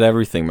means that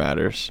everything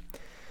matters.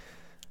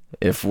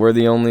 If we're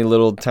the only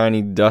little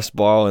tiny dust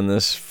ball in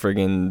this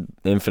friggin'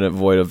 infinite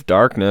void of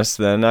darkness,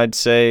 then I'd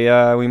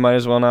say we might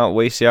as well not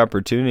waste the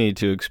opportunity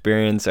to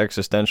experience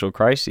existential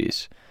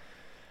crises.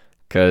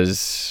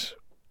 Because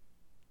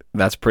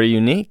that's pretty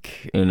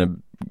unique in a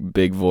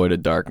big void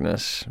of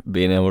darkness.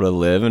 Being able to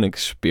live and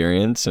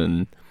experience,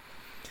 and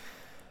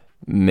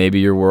maybe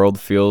your world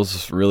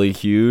feels really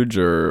huge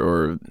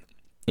or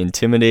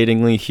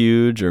intimidatingly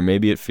huge, or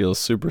maybe it feels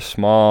super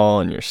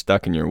small and you're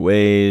stuck in your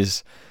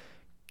ways,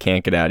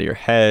 can't get out of your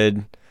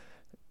head.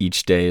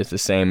 Each day is the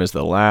same as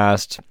the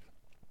last,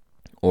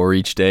 or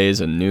each day is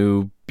a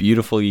new,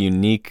 beautiful,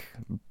 unique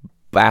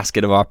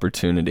basket of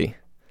opportunity.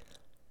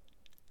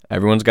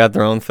 Everyone's got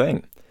their own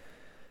thing.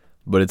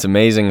 But it's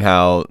amazing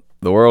how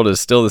the world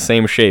is still the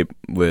same shape,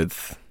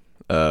 with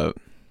a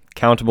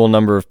countable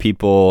number of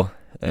people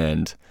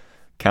and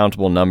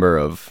countable number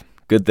of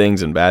good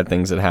things and bad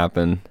things that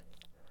happen.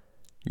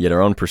 Yet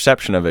our own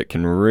perception of it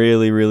can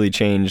really, really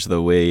change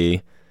the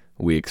way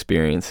we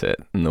experience it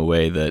and the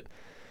way that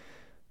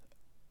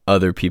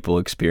other people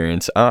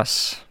experience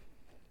us.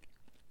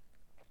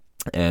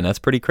 And that's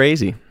pretty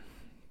crazy.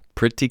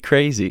 Pretty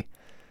crazy.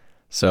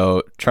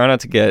 So try not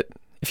to get,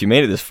 if you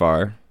made it this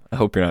far, I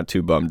hope you're not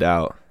too bummed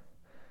out.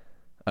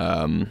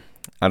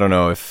 I don't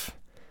know if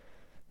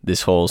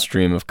this whole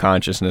stream of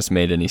consciousness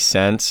made any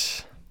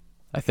sense.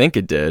 I think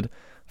it did.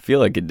 I feel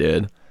like it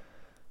did.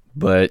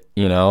 But,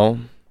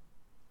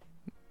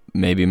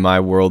 maybe my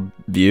world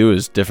view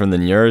is different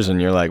than yours, and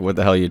you're like, what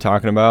the hell are you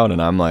talking about?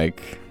 And I'm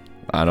like,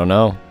 I don't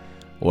know.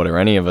 What are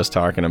any of us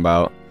talking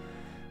about?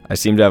 I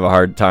seem to have a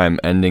hard time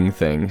ending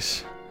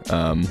things.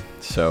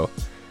 So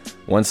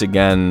once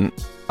again,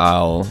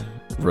 I'll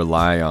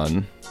rely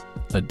on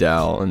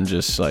Adele and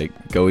just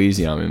go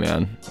easy on me,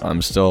 man.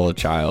 I'm still a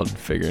child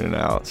figuring it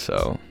out.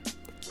 So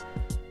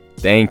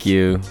thank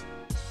you.